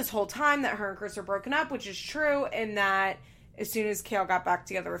Kale this whole time, that her and Chris are broken up, which is true, and that as soon as Kale got back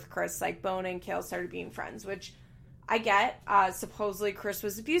together with Chris, like, Bone and Kale started being friends, which I get. Supposedly Chris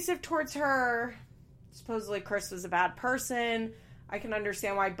was abusive towards her. Supposedly Chris was a bad person. I can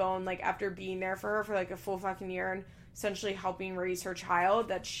understand why Bone, like, after being there for her for, like, a full fucking year and essentially helping raise her child,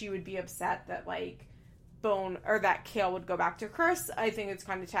 that she would be upset that, like, Bone, or that Kale would go back to Chris. I think it's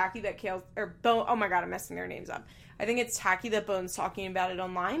kind of tacky that Kale, or Bone, oh my god, I'm messing their names up. I think it's tacky that Bone's talking about it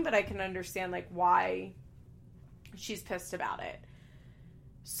online, but I can understand, like, why she's pissed about it.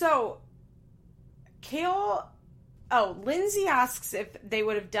 So, Lindsay asks if they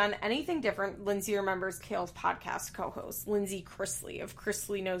would have done anything different. Lindsay remembers Kale's podcast co-host, Lindsay Chrisley of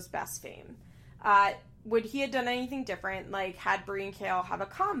Chrisley Knows Best fame. Would he have done anything different, like, had Brie and Kale have a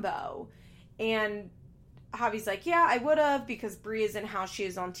combo? And Javi's like, yeah, I would have, because Brie isn't how she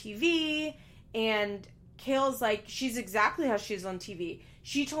is on TV. And Kale's like, she's exactly how she is on TV.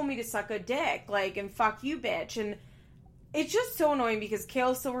 She told me to suck a dick, like, and fuck you, bitch. And it's just so annoying because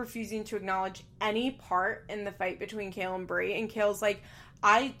Kale's still refusing to acknowledge any part in the fight between Kale and Brie. And Kale's like,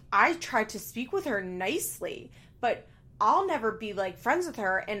 I tried to speak with her nicely, but I'll never be, like, friends with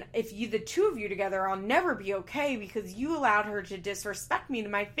her. And if the two of you together, I'll never be okay because you allowed her to disrespect me to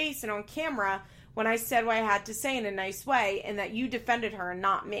my face and on camera when I said what I had to say in a nice way, and that you defended her and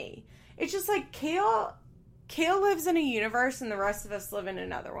not me. It's just like Kale lives in a universe and the rest of us live in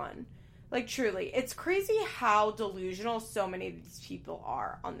another one. Like, truly. It's crazy how delusional so many of these people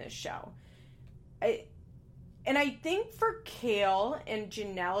are on this show. And I think for Kale and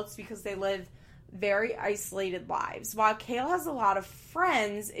Janelle, it's because they live very isolated lives. While Kale has a lot of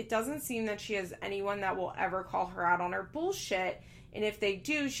friends, it doesn't seem that she has anyone that will ever call her out on her bullshit. And if they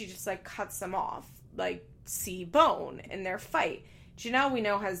do, she just, like, cuts them off. Like, see Bone in their fight. Janelle, we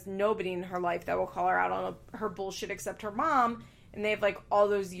know, has nobody in her life that will call her out on her bullshit except her mom. And they have, like, all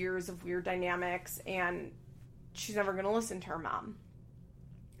those years of weird dynamics. And she's never going to listen to her mom.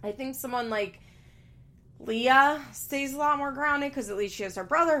 I think someone like Leah stays a lot more grounded because at least she has her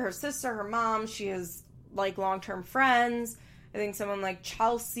brother, her sister, her mom. She has, like, long-term friends. I think someone like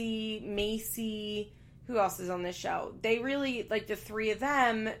Chelsea, Macy, who else is on this show? They really, like, the three of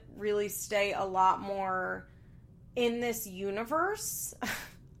them really stay a lot more in this universe,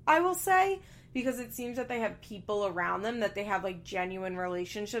 I will say, because it seems that they have people around them that they have, like, genuine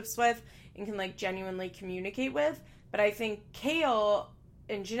relationships with and can, like, genuinely communicate with. But I think Kale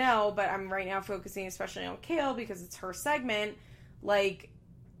and Janelle, but I'm right now focusing especially on Kale because it's her segment, like,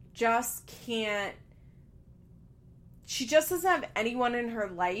 just can't, she just doesn't have anyone in her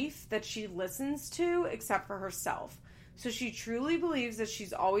life that she listens to except for herself. So she truly believes that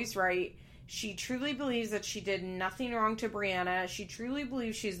she's always right. She truly believes that she did nothing wrong to Brianna. She truly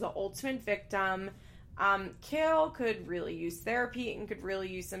believes she's the ultimate victim. Kale could really use therapy and could really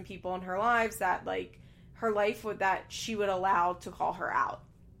use some people in her lives that, like, her life would, that she would allow to call her out.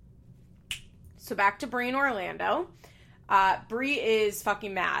 So back to Brie and Orlando. Brie is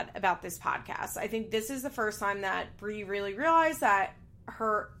fucking mad about this podcast. I think this is the first time that Brie really realized that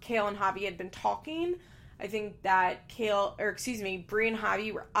Kale and Javi had been talking. I think that Brie and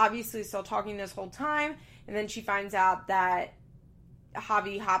Javi were obviously still talking this whole time. And then she finds out that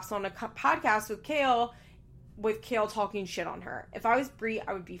Javi hops on a podcast with Kale talking shit on her. If I was Brie,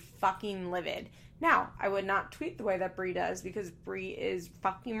 I would be fucking livid. Now, I would not tweet the way that Brie does because Brie is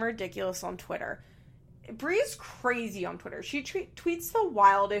fucking ridiculous on Twitter. Brie is crazy on Twitter. She tweets the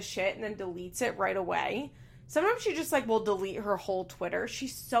wildest shit and then deletes it right away. Sometimes she just, like, will delete her whole Twitter.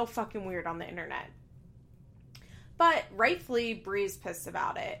 She's so fucking weird on the internet. But rightfully, Brie's pissed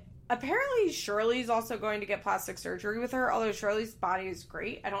about it. Apparently, Shirley's also going to get plastic surgery with her, although Shirley's body is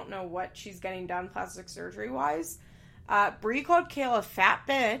great. I don't know what she's getting done plastic surgery-wise. Brie called Kale a fat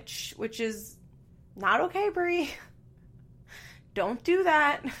bitch, which is not okay, Brie. Don't do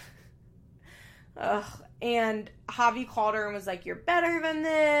that. Ugh. And Javi called her and was like, you're better than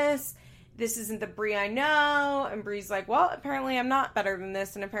this. This isn't the Brie I know. And Brie's like, well, apparently I'm not better than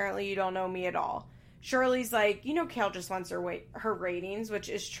this, and apparently you don't know me at all. Shirley's like, Kale just wants her ratings, which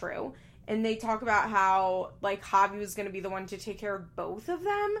is true. And they talk about how, like, Javi was going to be the one to take care of both of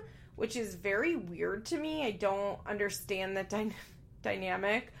them, which is very weird to me. I don't understand that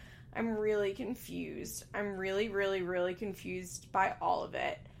dynamic. I'm really confused. I'm really, really, really confused by all of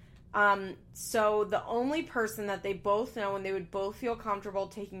it. So the only person that they both know and they would both feel comfortable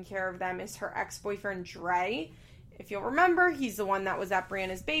taking care of them is her ex-boyfriend, Dre. If you'll remember, he's the one that was at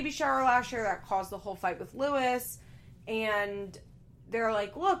Brianna's baby shower last year that caused the whole fight with Lewis. And they're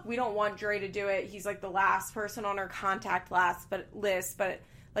like, look, we don't want Dre to do it. He's, like, the last person on our contact list, but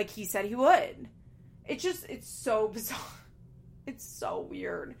like, he said he would. It's so bizarre. It's so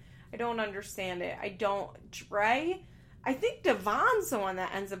weird. I don't understand it. Dre, I think Devon's the one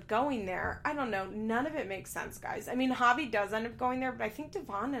that ends up going there. I don't know. None of it makes sense, guys. I mean, Javi does end up going there, but I think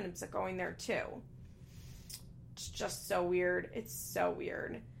Devon ends up going there, too. It's just so weird. It's so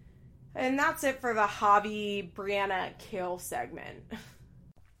weird. And that's it for the Javi, Brianna, Kale segment.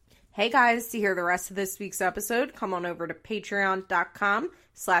 Hey guys, to hear the rest of this week's episode, come on over to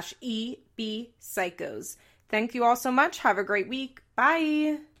patreon.com/ebpsychos. Thank you all so much. Have a great week.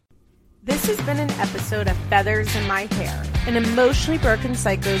 Bye. This has been an episode of Feathers in My Hair, an Emotionally Broken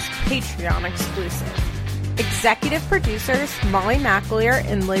Psychos Patreon exclusive. Executive producers Molly McAleer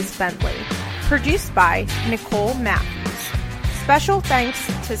and Liz Bentley. Produced by Nicole Matthews. Special thanks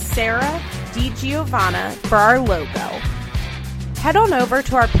to Sarah DiGiovanna for our logo. Head on over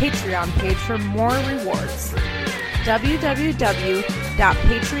to our Patreon page for more rewards.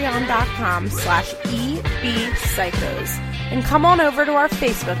 www.patreon.com/ebpsychos. And come on over to our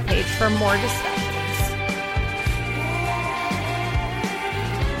Facebook page for more discussion.